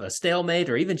point of a stalemate,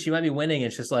 or even she might be winning. And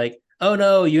it's just like, oh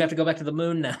no, you have to go back to the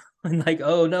moon now, and like,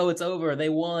 oh no, it's over. They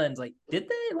won. It's like, did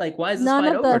they? Like, why is this none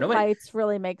fight of over? the Nobody. fights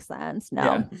really make sense.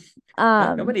 Yeah. No.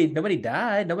 Um, Nobody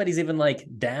died. Nobody's even like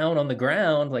down on the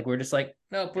ground. Like we're just like,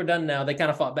 nope, we're done now. They kind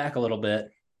of fought back a little bit.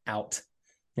 Out.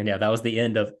 And yeah, that was the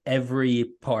end of every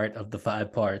part of the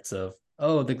five parts of,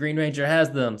 oh, the Green Ranger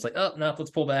has them. It's like, oh no, let's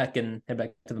pull back and head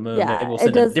back to the moon. Maybe yeah, we'll it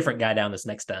send a does different guy down this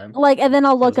next time. like and then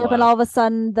I'll It look was up and wild. all of a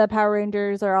sudden the Power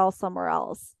Rangers are all somewhere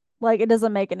else. Like it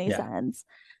doesn't make any Yeah. sense.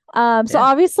 So Yeah.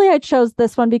 obviously I chose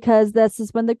this one because this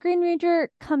is when the Green Ranger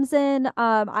comes in.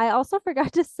 I also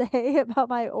forgot to say about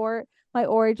my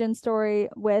origin story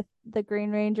with the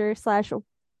Green Ranger slash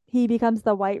he becomes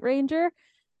the White Ranger.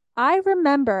 I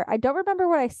don't remember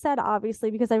what I said, obviously,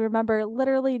 because I remember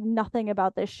literally nothing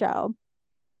about this show.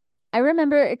 I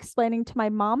remember explaining to my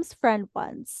mom's friend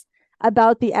once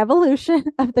about the evolution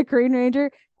of the Green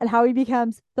Ranger and how he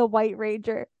becomes the White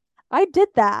Ranger. I did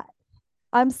that.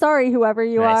 I'm sorry, whoever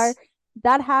you are. Nice.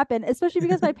 That happened, especially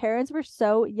because my parents were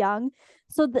so young.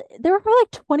 So they were probably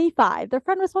like 25. Their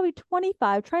friend was probably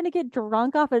 25, trying to get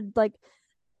drunk off of like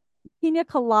pina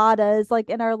coladas, like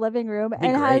in our living room, Be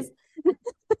and has great.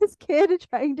 this kid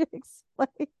trying to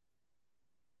explain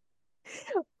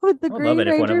what the I would love Green it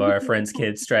if one of Ranger our became. friends'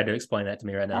 kids tried to explain that to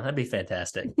me right now. That'd be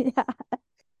fantastic. Yeah.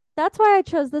 That's why I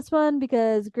chose this one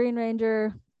because Green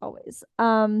Ranger always.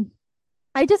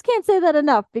 I just can't say that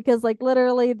enough because like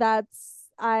literally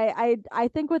I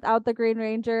think without the Green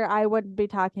Ranger, I wouldn't be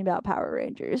talking about Power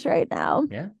Rangers right now.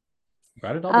 Yeah.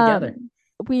 Brought it all together. Um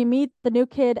we meet the new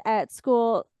kid at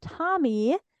school,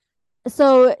 Tommy.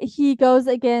 So he goes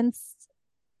against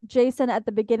Jason at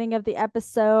the beginning of the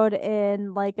episode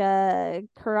in like a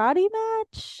karate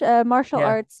match, a martial Yeah.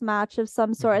 arts match of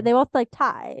some sort. Mm-hmm. They both like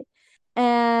tie.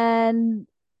 And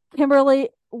Kimberly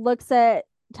looks at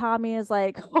Tommy is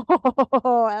like,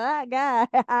 oh, that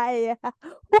guy.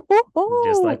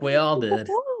 Just like we all did.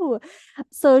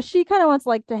 So she kind of wants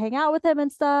like to hang out with him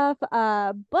and stuff.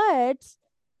 But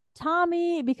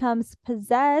Tommy becomes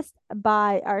possessed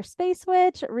by our space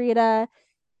witch, Rita,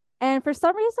 and for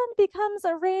some reason becomes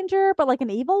a ranger, but like an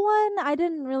evil one. I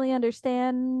didn't really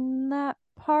understand that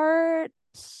part.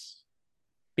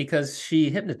 Because she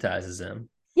hypnotizes him.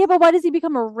 Yeah, but why does he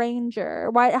become a ranger?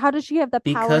 Why? How does she have the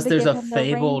power Because to there's give a him the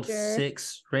fabled ranger?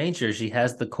 six Ranger. She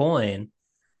has the coin.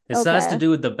 This has to Okay, do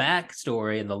with the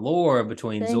backstory and the lore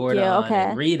between thank you. Zordon and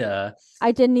Okay, Rita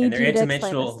I did and need their you to explain this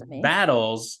to interdimensional me.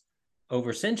 battles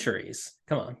over centuries.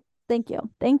 Come on. Thank you,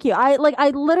 thank you. I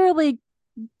literally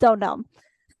don't know.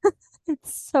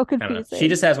 It's so I don't know. She confusing.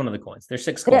 just has one of the coins. There's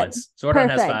six Yeah, coins. Zordon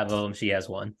has five perfect. of them. She has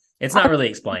one. It's I not really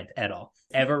explained at all.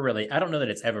 ever really, I don't know that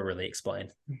it's ever really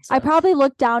explained. I So probably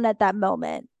looked down at that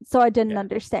moment, so I didn't yeah.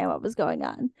 understand what was going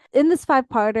on. In this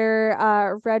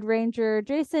five-parter, Red Ranger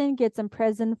Jason gets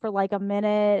imprisoned for like a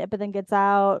minute, but then gets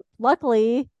out.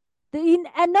 Luckily,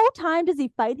 at no time does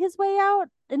he fight his way out.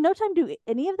 In no time do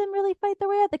any of them really fight their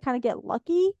way out. They kind of get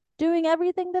lucky doing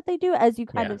everything that they do, as you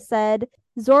kind Yeah. of said.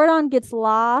 Zordon gets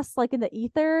lost like in the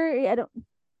ether. I don't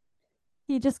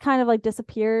he just kind of like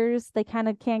disappears. They kind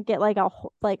of can't get like a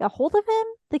hold of him.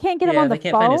 They can't get him Yeah, on the they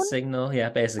can't find phone. his signal. Yeah,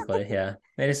 basically. Yeah.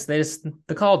 They just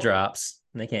the call drops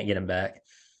and they can't get him back.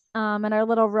 And our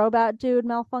little robot dude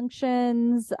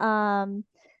malfunctions.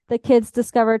 The kids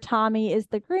discover Tommy is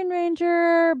the Green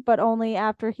Ranger, but only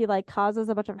after he like causes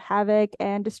a bunch of havoc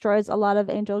and destroys a lot of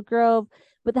Angel Grove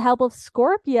with the help of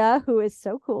Scorpia, who is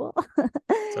so cool.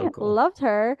 So cool. Loved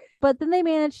her. But then they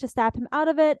manage to snap him out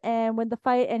of it and win the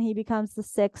fight, and he becomes the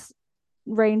sixth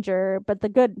Ranger, but the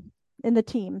good in the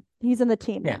team. He's in the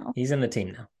team Yeah, now. he's in the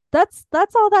team now. That's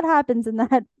all that happens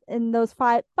in those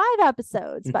five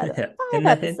episodes, by the way. Yeah. Five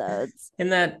episodes. In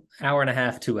that hour and a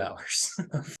half, 2 hours.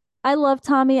 I love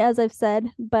Tommy, as I've said,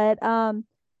 but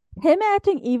him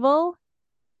acting evil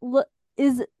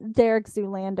is Derek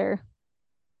Zoolander.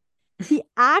 He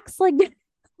acts like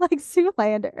like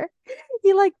Zoolander.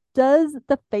 He like does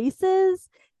the faces.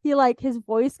 He like his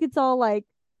voice gets all like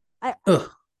I Ugh,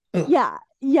 ugh.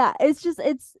 yeah.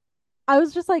 It's I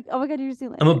was just like, oh my god, you're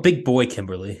I'm a Zoolander. big boy,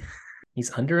 Kimberly.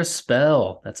 He's under a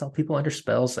spell. That's how people under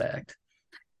spells act.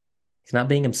 He's not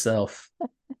being himself.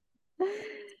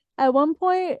 At one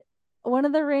point, one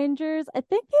of the Rangers, I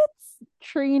think it's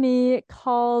Trini,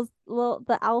 calls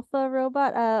the Alpha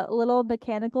robot a little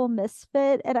mechanical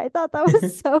misfit, and I thought that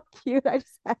was so cute. I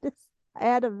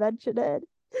had to mention it.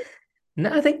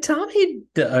 No, I think Tommy,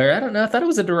 or I don't know. I thought it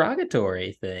was a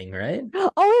derogatory thing, right?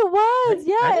 Oh, it was. I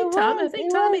Yeah, it think Tommy. I was. It think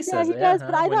was. Tommy Yeah, says he it. Yeah, does.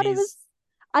 But when he's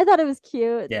I thought it was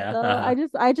cute. yeah. So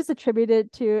I just attributed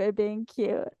it to it being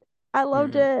cute. I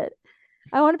loved Mhm. it.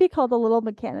 I want to be called a little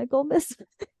mechanical misfit.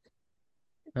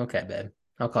 Okay, babe.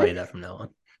 I'll call you that from now on.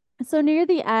 So near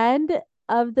the end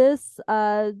of this,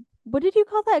 what did you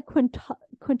call that?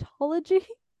 Quintology?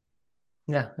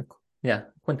 Yeah, yeah.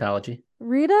 Quintology.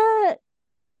 Rita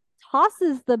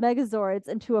tosses the Megazords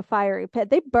into a fiery pit.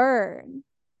 They burn.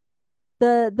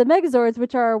 The Megazords,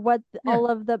 which are what Yeah, all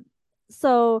of the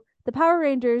so the Power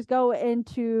Rangers go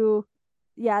into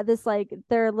this like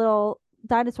their little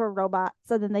dinosaur robot,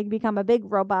 so then they become a big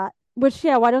robot. Which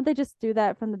why don't they just do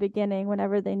that from the beginning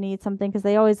whenever they need something? Because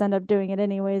they always end up doing it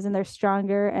anyways, and they're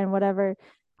stronger and whatever.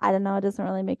 I don't know. It doesn't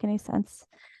really make any sense.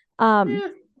 Um, yeah.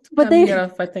 but Sometimes you they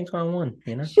gotta fight things one on one.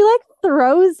 You know. she like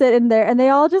throws it in there, and they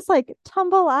all just like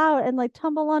tumble out and like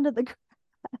tumble onto the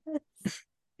grass.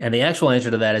 And the actual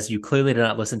answer to that is you clearly did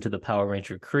not listen to the Power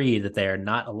Ranger Creed that they are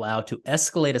not allowed to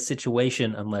escalate a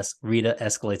situation unless Rita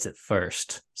escalates it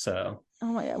first. So, Oh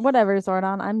my god, whatever,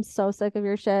 Zordon. I'm so sick of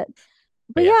your shit.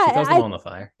 but But yeah, yeah, she throws them all in the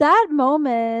fire. that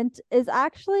moment is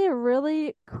actually a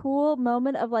really cool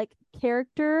moment of like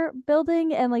character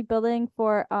building and like building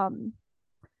for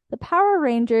the Power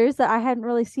Rangers that I hadn't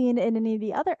really seen in any of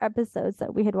the other episodes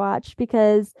that we had watched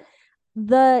because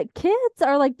the kids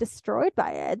are like destroyed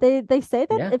by it. They say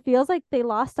that Yeah. it feels like they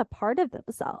lost a part of So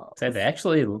themselves. they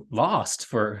actually lost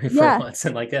for Yeah, once,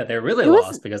 and like that, they're really it was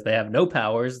lost because they have no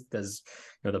powers because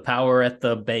the power at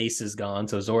the base is gone.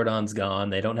 So Zordon's gone.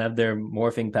 They don't have their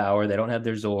morphing power. They don't have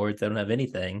their Zords. They don't have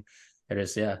anything. They're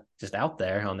just out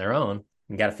there on their own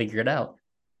and got to figure it out.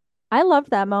 I loved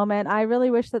that moment. I really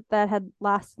wish that had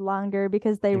lasted longer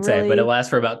because they Insane, but it really lasts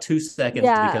for about 2 seconds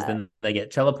because yeah, then they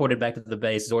get teleported back to the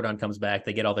base. Zordon comes back,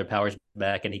 they get all their powers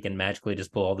back, and he can magically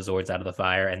just pull all the Zords out of the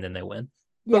fire, and then they win.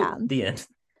 yeah. Boom, the end.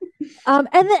 And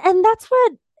that's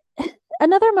what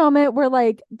another moment where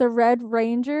like the Red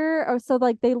Ranger, or so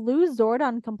like they lose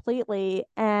Zordon completely,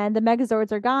 and the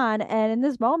Megazords are gone. And in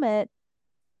this moment,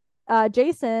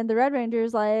 Jason, the Red Ranger,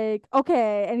 is like,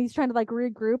 okay, and he's trying to like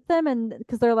regroup them, and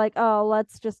because they're like, oh,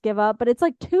 let's just give up. But it's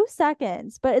like 2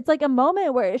 seconds, but it's like a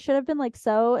moment where it should have been like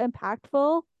so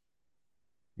impactful,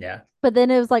 Yeah, but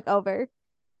then it was like over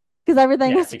because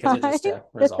everything yeah, is because it fine. just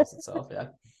resolves itself.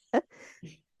 Yeah,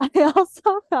 I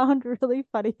also found really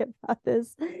funny about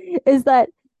this is that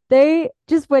they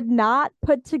just would not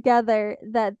put together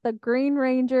that the Green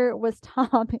Ranger was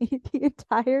Tommy the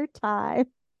entire time.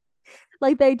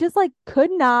 Like they just like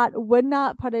would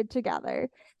not put it together.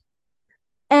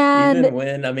 And even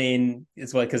when I mean,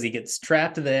 it's what because he gets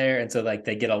trapped there, and so like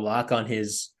they get a lock on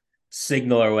his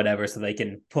signal or whatever, so they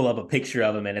can pull up a picture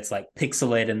of him, and it's like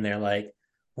pixelated, and they're like,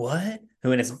 "What?"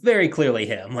 When it's very clearly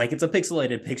him, like it's a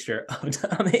pixelated picture of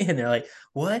Tommy, and they're like,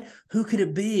 "What? Who could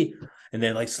it be?" And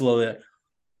then like slowly,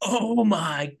 Oh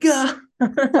my god.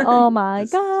 Oh my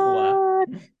This is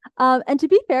wild. God. And to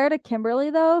be fair to Kimberly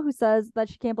though, who says that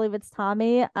she can't believe it's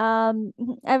Tommy,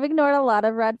 I've ignored a lot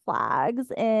of red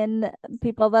flags in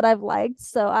people that I've liked,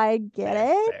 so I get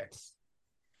Fair, it. fair.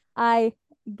 I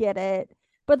get it.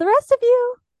 But the rest of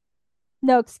you,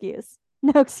 no excuse.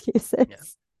 No Yeah.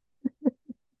 excuses.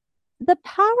 The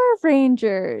Power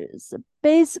Rangers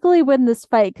basically win this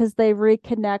fight because they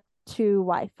reconnect to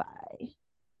Wi-Fi.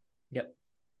 Yep.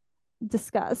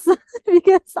 Discuss.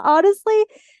 Because honestly,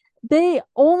 they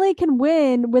only can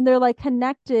win when they're like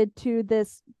connected to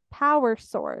this power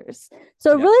source.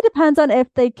 So it Yep. really depends on if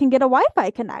they can get a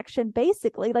Wi-Fi connection,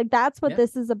 basically. Like that's what Yeah.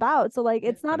 this is about. So like Yeah.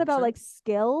 it's not about 100%. like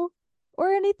skill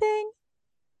or anything.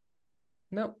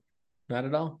 Nope. Not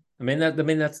at all. I mean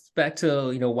that's back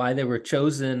to why they were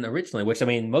chosen originally, which I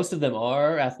mean most of them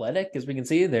are athletic, as we can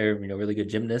see. They're really good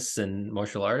gymnasts and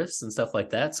martial artists and stuff like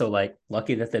that. So like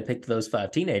lucky that they picked those five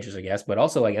teenagers, I guess. But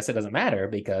also I guess it doesn't matter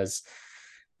because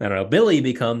I don't know, Billy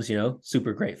becomes,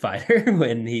 super great fighter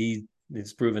when he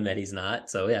is proven that he's not.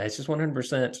 So yeah, it's just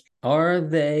 100%. Are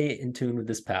they in tune with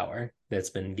this power that's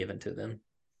been given to them?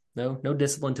 No, no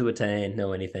discipline to attain,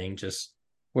 no anything. Just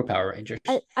we're Power Rangers.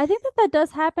 I think that that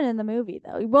does happen in the movie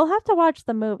though. We'll have to watch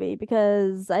the movie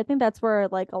because I think that's where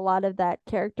like a lot of that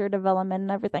character development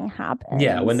and everything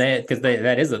Yeah, when happens. because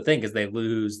that is the thing because they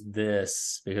lose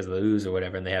this because of the ooze or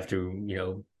whatever, and they have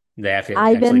to actually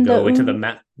Ivan the go into the Ooze.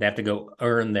 map. They have to go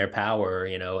earn their power,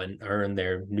 and earn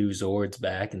their new Zords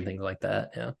back and things like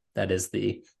that. Yeah, that is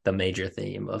the major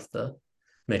theme of the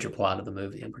major plot of the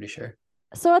movie. I'm pretty sure.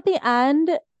 So at the end,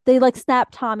 they like snap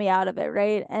Tommy out of it,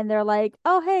 right? And they're like,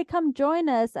 "Oh, hey, come join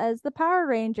us as the Power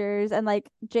Rangers." And like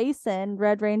Jason,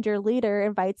 Red Ranger leader,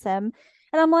 invites him.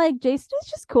 And I'm like, Jason is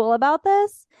just cool about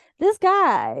this. This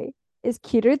guy is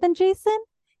cuter than Jason.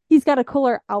 He's got a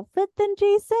cooler outfit than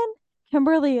Jason.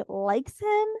 Kimberly likes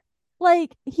him.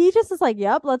 Like he just is like,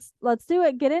 "Yep, let's do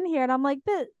it. Get in here." And I'm like,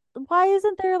 why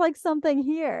isn't there like something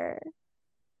here?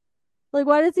 Like,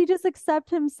 why does he just accept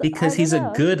him? I Because don't he's a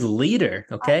know. good leader.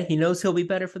 I, Okay, he knows he'll be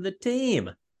better for the team,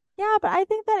 yeah, but I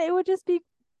think that it would just be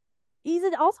he's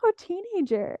also a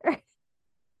teenager.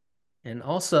 and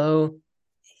also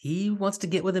he wants to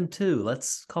get with him too.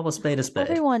 Let's call a spade a spade.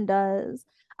 Everyone does.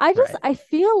 Right. I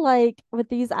feel like with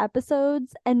these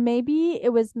episodes, and maybe it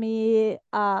was me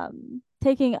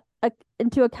taking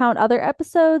into account other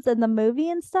episodes and the movie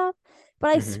and stuff, but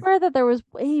I Mm-hmm. swear that there was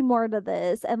way more to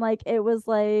this. And like it was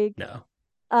like No,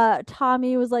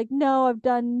 Tommy was like, "No, I've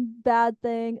done bad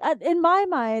things," in my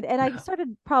mind, and I no.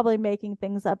 started probably making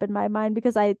things up in my mind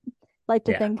because I like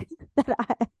to Yeah. think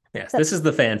that Yes. that This is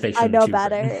the fan I fiction that know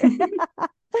you've written. better.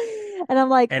 And I'm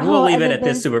like, And we'll oh, leave and it then at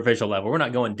this superficial level. We're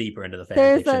not going deeper into the fan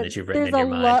there's fiction a that you've written there's in a your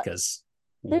mind love because,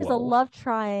 there's a whoa. love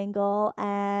triangle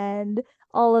and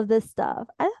all of this stuff.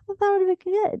 I thought that would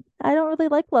be good. I don't really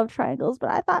like love triangles,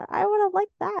 but I thought I would have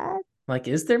liked that. Like,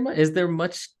 is there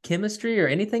much chemistry or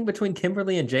anything between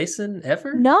Kimberly and Jason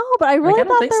ever? No, but I Like, really I don't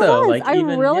thought think there so. was. Like, I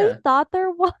even, really yeah. thought there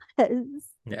was.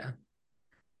 Yeah.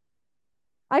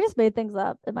 I just made things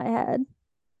up in my head.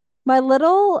 My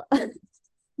little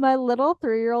my little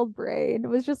 3-year-old brain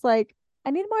was just like,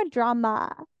 I need more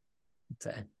drama.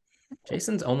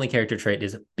 Jason's only character trait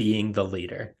is being the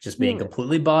leader, just being You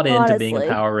completely bought into being a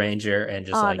honestly, Power Ranger and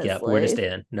just like, yep, we're just honestly,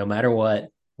 in. No matter what,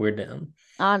 we're down.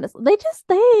 honestly,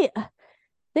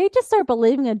 they just start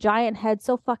believing a giant head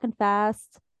so fucking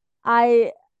fast.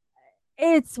 I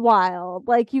it's wild.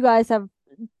 Like you guys have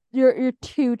you're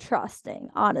too trusting, Yeah.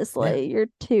 honestly. You're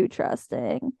too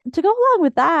trusting. To go along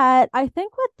with that, I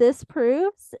think what this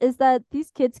proves is that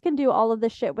these kids can do all of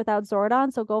this shit without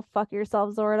Zordon, so go fuck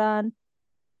yourself, Zordon.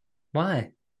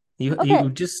 Why? You Okay. you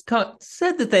just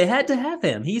said that they had to have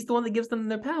him. He's the one that gives them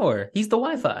their power. He's the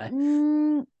Wi-Fi.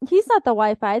 He's not the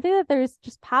Wi-Fi. I think that there's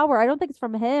just power. I don't think it's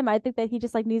from him. I think that he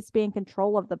just like needs to be in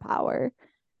control of the power.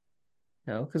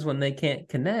 No, because when they can't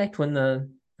connect, when the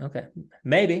okay,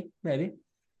 maybe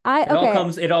I it all okay.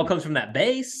 comes it all comes from that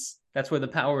base. That's where the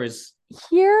power is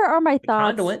Here are my the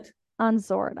thoughts conduit. on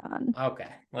Zordon.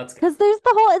 Okay, let's go. Because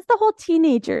it's the whole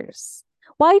teenagers.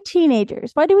 Why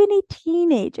teenagers? Why do we need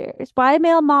teenagers? Why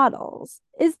male models?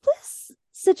 Is this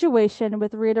situation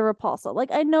with Rita Repulsa? Like,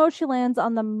 I know she lands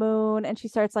on the moon and she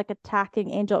starts like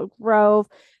attacking Angel Grove,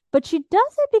 but she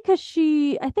does it because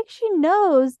I think she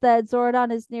knows that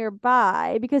Zordon is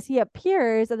nearby because he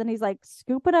appears and then he's like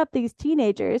scooping up these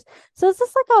teenagers. So is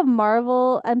this like a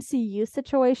Marvel MCU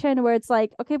situation where it's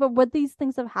like, okay, but would these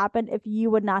things have happened if you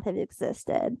would not have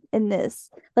existed in this?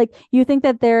 Like, you think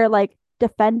that they're like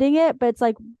defending it, but it's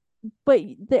like, but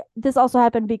this also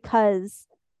happened because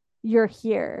you're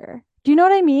here. Do you know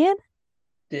what I mean?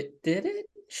 Did it?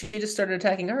 She just started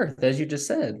attacking Earth, as you just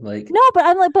said. Like, No, but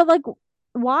I'm like,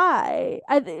 why?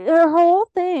 Her whole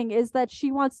thing is that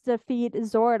she wants to defeat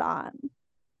Zordon.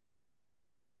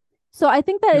 So I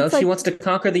think that no, it's she like, wants to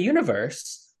conquer the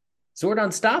universe.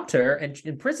 Zordon stopped her and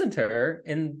imprisoned her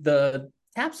in the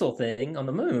capsule thing on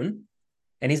the moon.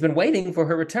 And he's been waiting for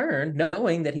her return,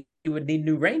 knowing that he would need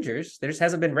new Rangers. There just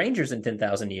hasn't been Rangers in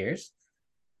 10,000 years.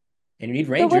 And you need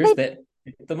so were Rangers they that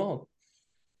hit them all.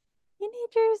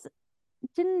 teenagers?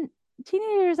 Didn't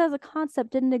Teenagers as a concept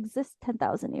didn't exist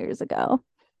 10,000 years ago?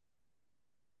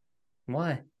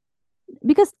 Why?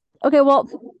 Because okay, well,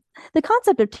 the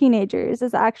concept of teenagers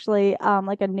is actually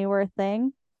like a newer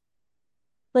thing.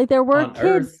 Like there were On kids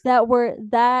Earth, that were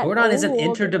that Zordon is an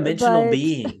old, interdimensional but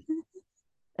being.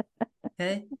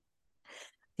 Okay?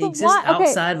 He but exists why? Okay,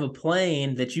 outside of a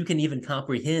plane that you can even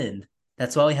comprehend.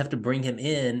 That's why we have to bring him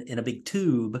in a big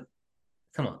tube.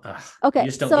 Come on. Ugh. okay.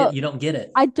 So You don't get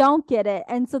it. I don't get it.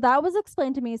 And so that was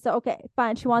explained to me. So okay,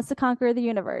 fine. She wants to conquer the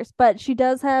universe, but she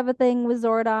does have a thing with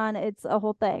Zordon. It's a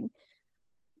whole thing.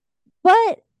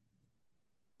 But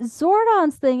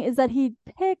Zordon's thing is that he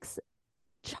picks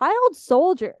child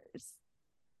soldiers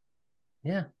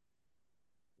Yeah.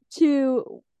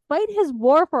 to fight his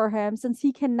war for him since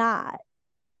he cannot.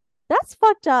 That's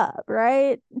fucked up,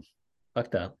 right?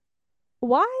 Fucked up.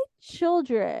 Why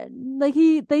children? They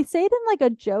say it in like a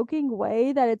joking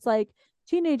way that it's like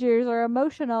teenagers are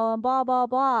emotional and blah blah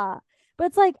blah. But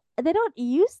it's like they don't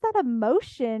use that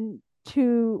emotion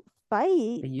to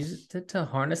fight. They use it to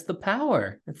harness the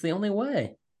power. It's the only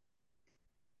way.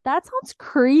 That sounds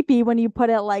creepy when you put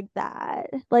it like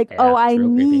that. Like, oh, Yeah, I it's real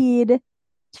creepy. need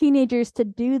teenagers to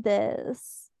do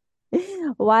this.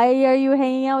 Why are you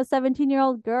hanging out with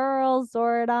 17-year-old girls,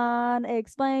 Zordon?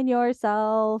 Explain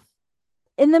yourself.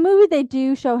 In the movie, they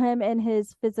do show him in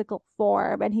his physical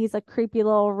form, and he's a creepy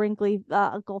little wrinkly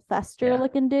Uncle Fester Yeah.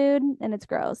 looking dude, and it's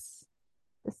gross.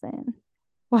 Just saying.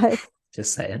 What?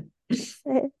 Just saying. I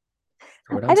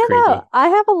Zordon's don't know. creepy. I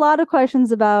have a lot of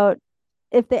questions about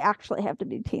if they actually have to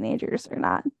be teenagers or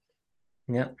not.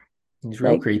 Yeah. He's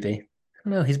real Like, creepy. I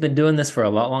don't know. He's been doing this for a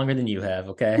lot longer than you have,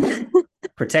 okay?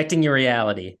 Protecting your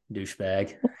reality,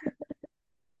 douchebag.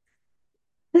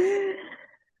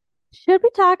 should we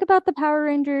talk about the Power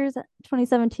Rangers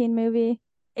 2017 movie?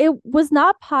 It was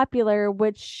not popular,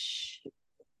 which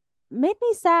made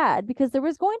me sad because there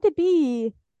was going to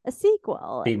be a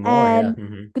sequel, Be more, yeah.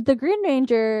 and the Green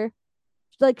Ranger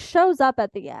like shows up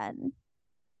at the end.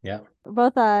 Yeah.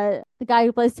 Both the guy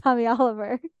who plays Tommy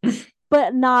Oliver,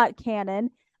 but not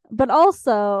canon, but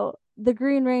also the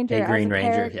Green Ranger A as Green a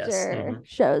Ranger, yes. character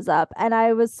shows up. And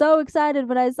I was so excited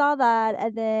when I saw that.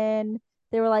 And then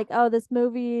they were like, oh, this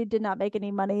movie did not make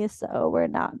any money, so we're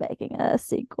not making a Yeah,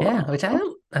 sequel. which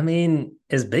I mean,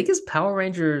 as big as Power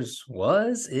Rangers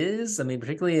I mean,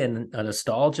 particularly in a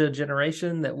nostalgia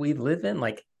generation that we live in,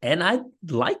 like, and I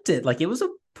liked it. Like, it was a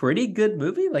pretty good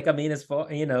movie. Like, I mean, as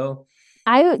far,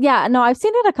 Yeah, no, I've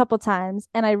seen it a couple times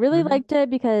and I really mhm. liked it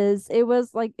because it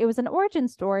was an origin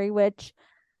story, which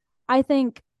I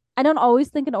think I don't always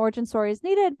think an origin story is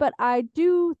needed, but I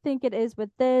do think it is with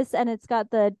this, and it's got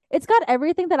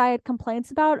everything that I had complaints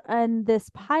about in this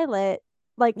pilot.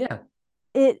 Like Yeah,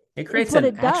 it it's creates what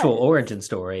an it actual does. origin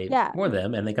story Yeah. for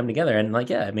them, and they come together. And like,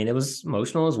 yeah, I mean, it was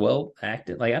emotional as well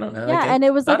acted. Like, I don't know, like, Yeah, I and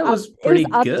it was thought like it was it was pretty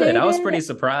good. I was updated. pretty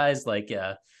surprised, like,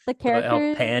 The how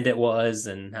characters panned it was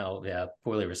and how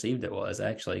poorly received it was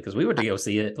actually because we went to go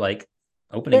see it like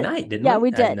opening it night, didn't yeah, we?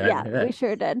 we I didn't did. know Yeah, we that.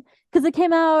 sure did. Because it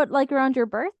came out like around your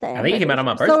birthday, I I'm think it came pretty out on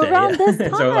my sure. So birthday, around this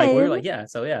yeah. So like we were time, like, yeah,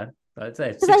 so yeah, I'd say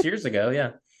because I 6 years ago,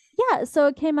 yeah, yeah, so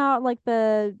it came out like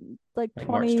the like like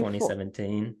March 24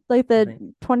 2017, like I the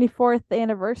think. 24th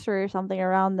anniversary or something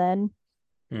around then.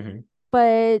 Mm-hmm.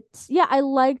 But yeah, I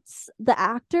liked the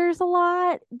actors a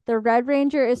lot. The Red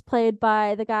Ranger is played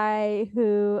by the guy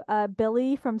who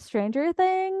Billy from Stranger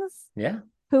Things, Yeah,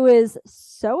 who is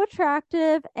so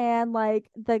attractive and like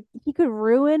the he could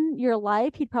ruin your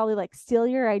life. He'd probably like steal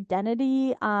your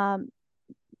identity,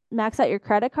 max out your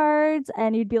credit cards,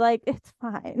 and you'd be like, it's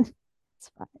fine.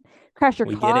 It's fine. Crash your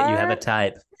we get it. You have a car.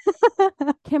 type.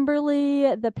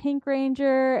 Kimberly, the Pink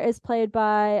Ranger, is played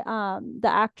by the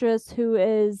actress who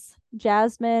is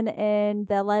Jasmine in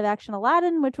the live action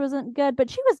Aladdin, which wasn't good, but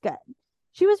she was good.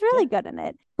 She was really Yeah, good in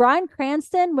it. Bryan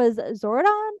Cranston was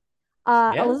Zordon.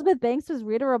 yeah. Elizabeth Banks was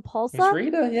Rita It's Repulsa.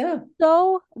 Rita, yeah.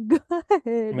 So I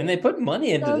mean, good. they put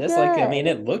money into So this. Like, I mean,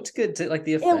 good. it looked good too. Like,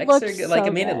 the It effects are looked good. Like, I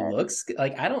so mean, it good. looks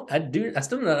like I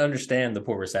still don't understand the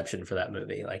poor reception for that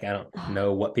movie. Like, I don't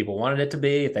know what people wanted it to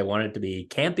be, if they wanted it to be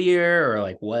campier or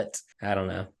like what. I don't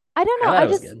know. I don't I know. thought it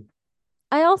was good.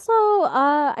 I also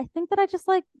I think that I just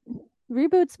like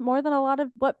reboots more than a lot of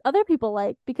what other people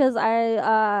like because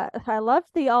I loved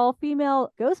the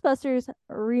all-female Ghostbusters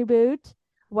reboot. Yeah.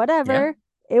 Whatever.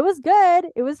 It was good.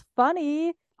 It was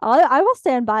funny. I will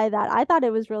stand by that. I thought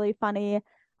it was really funny.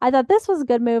 I thought this was a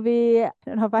good movie. I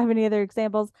don't know if I have any other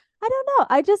examples. I don't know.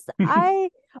 I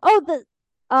oh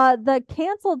the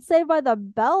canceled Saved by the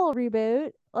Bell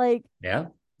reboot. Like Yeah,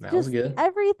 that was just good.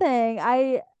 everything.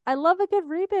 I love a good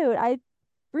reboot. I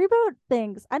reboot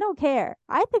things. I don't care.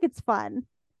 I think it's fun.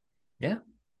 Yeah.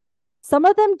 Some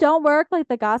of them don't work, like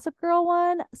the Gossip Girl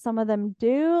one. Some of them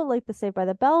do, like the Saved by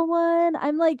the Bell one.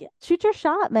 I'm like, shoot your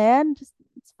shot, man. Just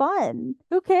it's fun.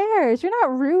 Who cares? You're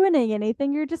not ruining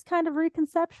anything. You're just kind of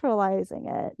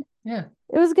reconceptualizing it. Yeah,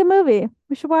 It was a good movie.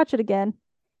 We should watch it again.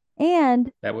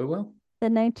 And that we will. the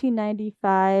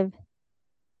 1995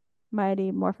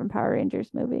 Mighty Morphin Power Rangers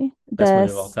movie. Best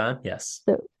movie of all time. Yes.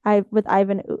 I with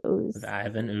Ivan With Ooze.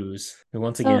 Ivan Ooze. Who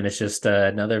once So again, it's just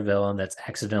another villain that's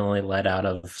accidentally let out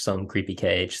of some creepy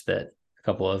cage that a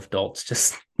couple of adults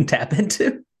just tap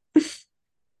into.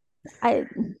 I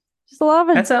just a lot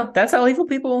of That's how evil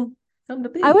people come to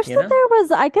I be, wish that there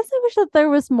was, I guess I wish that there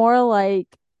was more like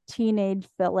teenage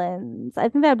villains. I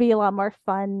think that'd be a lot more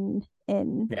fun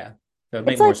in Yeah. It would it's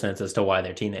make more like sense as to why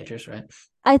they're teenagers, right?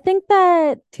 I think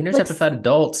that Teenagers like have to fight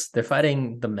adults. They're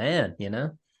fighting the man.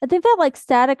 I think that like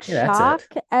Static Yeah, that's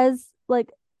Shock it.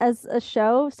 as a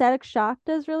show, Static Shock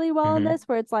does really well in Mm-hmm. this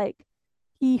where it's like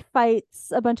he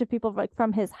fights a bunch of people like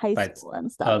from his high Fights school and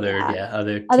stuff. Yeah.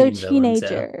 other Other teen villains. Yeah.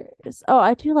 teenagers. Oh,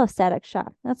 I do love Static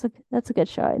Shock. That's a good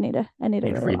show. I need to Need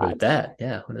to really reboot watch. that.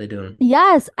 Yeah. What are they doing?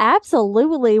 Yes,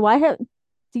 absolutely. Why have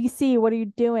DC, what are you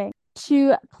doing?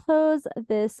 To close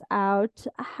this out,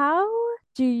 how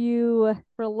do you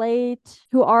relate?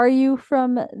 Who are you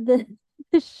from the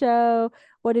show?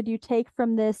 What did you take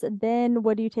from this then?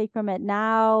 What do you take from it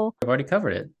now? I've already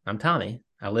covered it. I'm Tommy.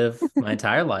 I live my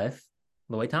entire life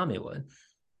the way Tommy would.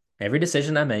 Every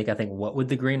decision I make, I think, what would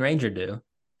the Green Ranger do?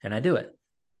 And I do it.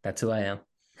 That's who I am.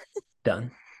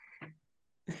 Done.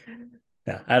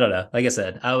 Yeah, I don't know. Like I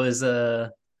said, I was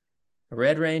a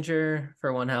Red Ranger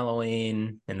for one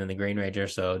Halloween and then the Green Ranger.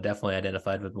 So definitely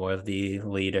identified with more of the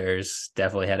leaders.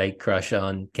 Definitely had a crush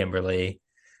on Kimberly,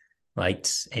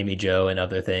 liked Amy Jo and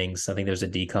other things. I think there's a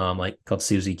decom like called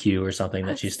Susie Q or something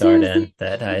that she starred Susie in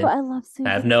that Q. I love I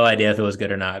have Susie no idea if it Q. was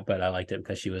good or not, but I liked it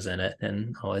because she was in it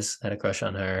and always had a crush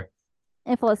on her.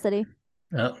 And Felicity.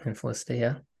 Oh, and Felicity,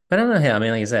 yeah. But I don't know. Yeah, I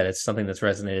mean, like I said, it's something that's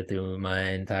resonated through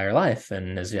my entire life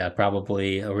and has, yeah,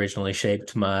 probably originally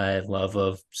shaped my love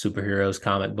of superheroes,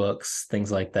 comic books,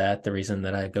 things like that. The reason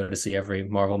that I go to see every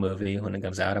Marvel movie when it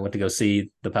comes out. I went to go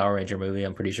see the Power Ranger movie,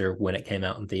 I'm pretty sure, when it came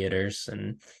out in theaters.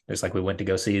 And there's like we went to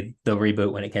go see the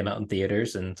reboot when it came out in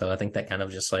theaters. And so I think that kind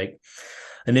of just like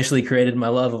initially created my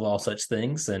love of all such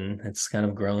things. And it's kind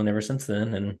of grown ever since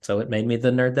then. And so it made me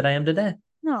the nerd that I am today.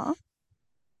 No.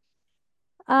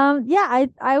 Yeah,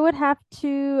 I would have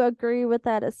to agree with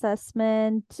that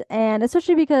assessment, and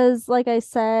especially because, like I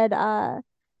said,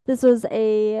 this was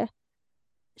a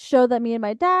show that me and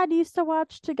my dad used to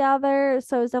watch together,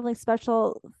 so it was definitely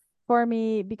special for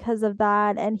me because of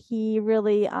that, and he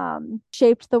really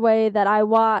shaped the way that I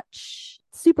watch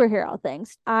superhero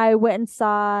things. I went and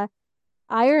saw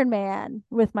Iron Man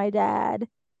with my dad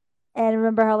and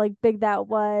remember how like big that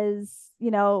was,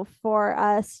 for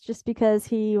us just because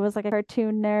he was like a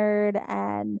cartoon nerd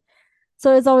and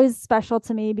so it's always special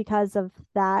to me because of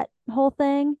that whole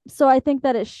thing. So I think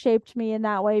that it shaped me in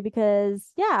that way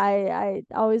because yeah, I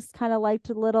always kind of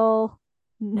liked little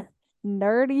n-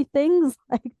 nerdy things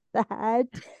like that.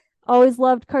 Always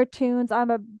loved cartoons.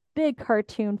 I'm a big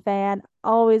cartoon fan.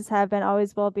 Always have been,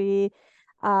 always will be.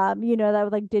 That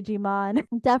with like Digimon.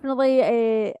 Definitely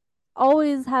a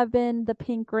always have been the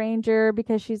Pink Ranger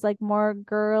because she's like more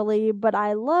girly, but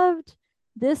I loved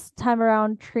this time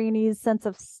around Trini's sense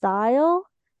of style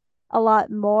a lot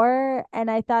more.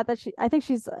 And I think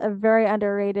she's a very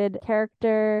underrated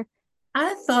character.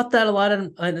 I thought that a lot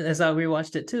of as I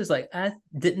rewatched it too. It's like I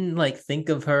didn't like think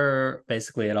of her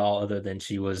basically at all, other than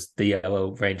she was the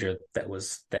Yellow Ranger that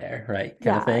was there, right?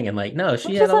 Kind of Yeah, thing. And like, no, she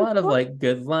which had is a lot of unfortunate. like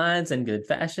good lines and good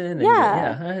fashion and good,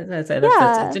 Yeah, yeah. That's it's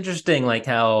yeah. interesting, like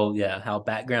how yeah how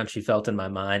background she felt in my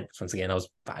mind. Once again, I was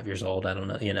 5 years old. I don't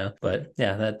know, but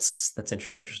yeah, that's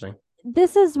interesting.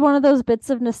 This is one of those bits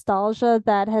of nostalgia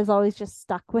that has always just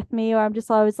stuck with me, or I'm just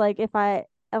always like, I'm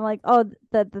like, oh,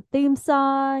 the theme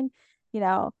song, you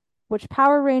know, which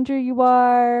Power Ranger you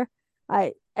are.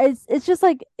 It's just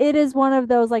like it is one of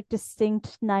those like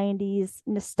distinct 90s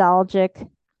nostalgic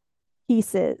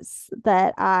pieces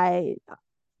that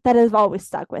has always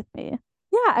stuck with me.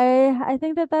 I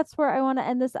think that that's where I want to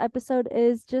end this episode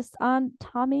is just on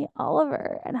Tommy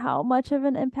Oliver and how much of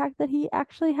an impact that he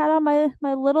actually had on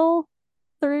my little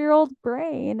 3-year-old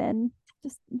brain and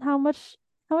just how much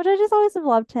I just always have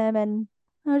loved him and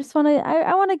I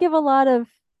want to give a lot of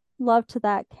love to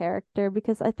that character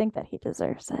because I think that he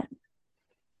deserves it.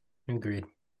 Agreed.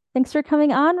 Thanks for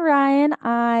coming on, Ryan.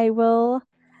 I will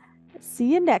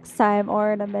see you next time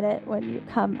or in a minute when you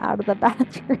come out of the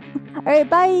bathroom. All right,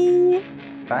 bye.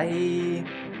 Bye.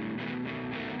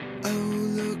 Oh,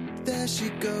 look, there she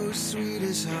goes, sweet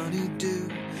as honeydew.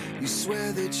 You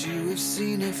swear that you have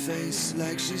seen her face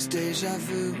like she's deja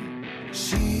vu.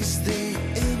 She's the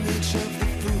image of the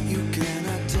fruit you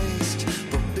cannot taste.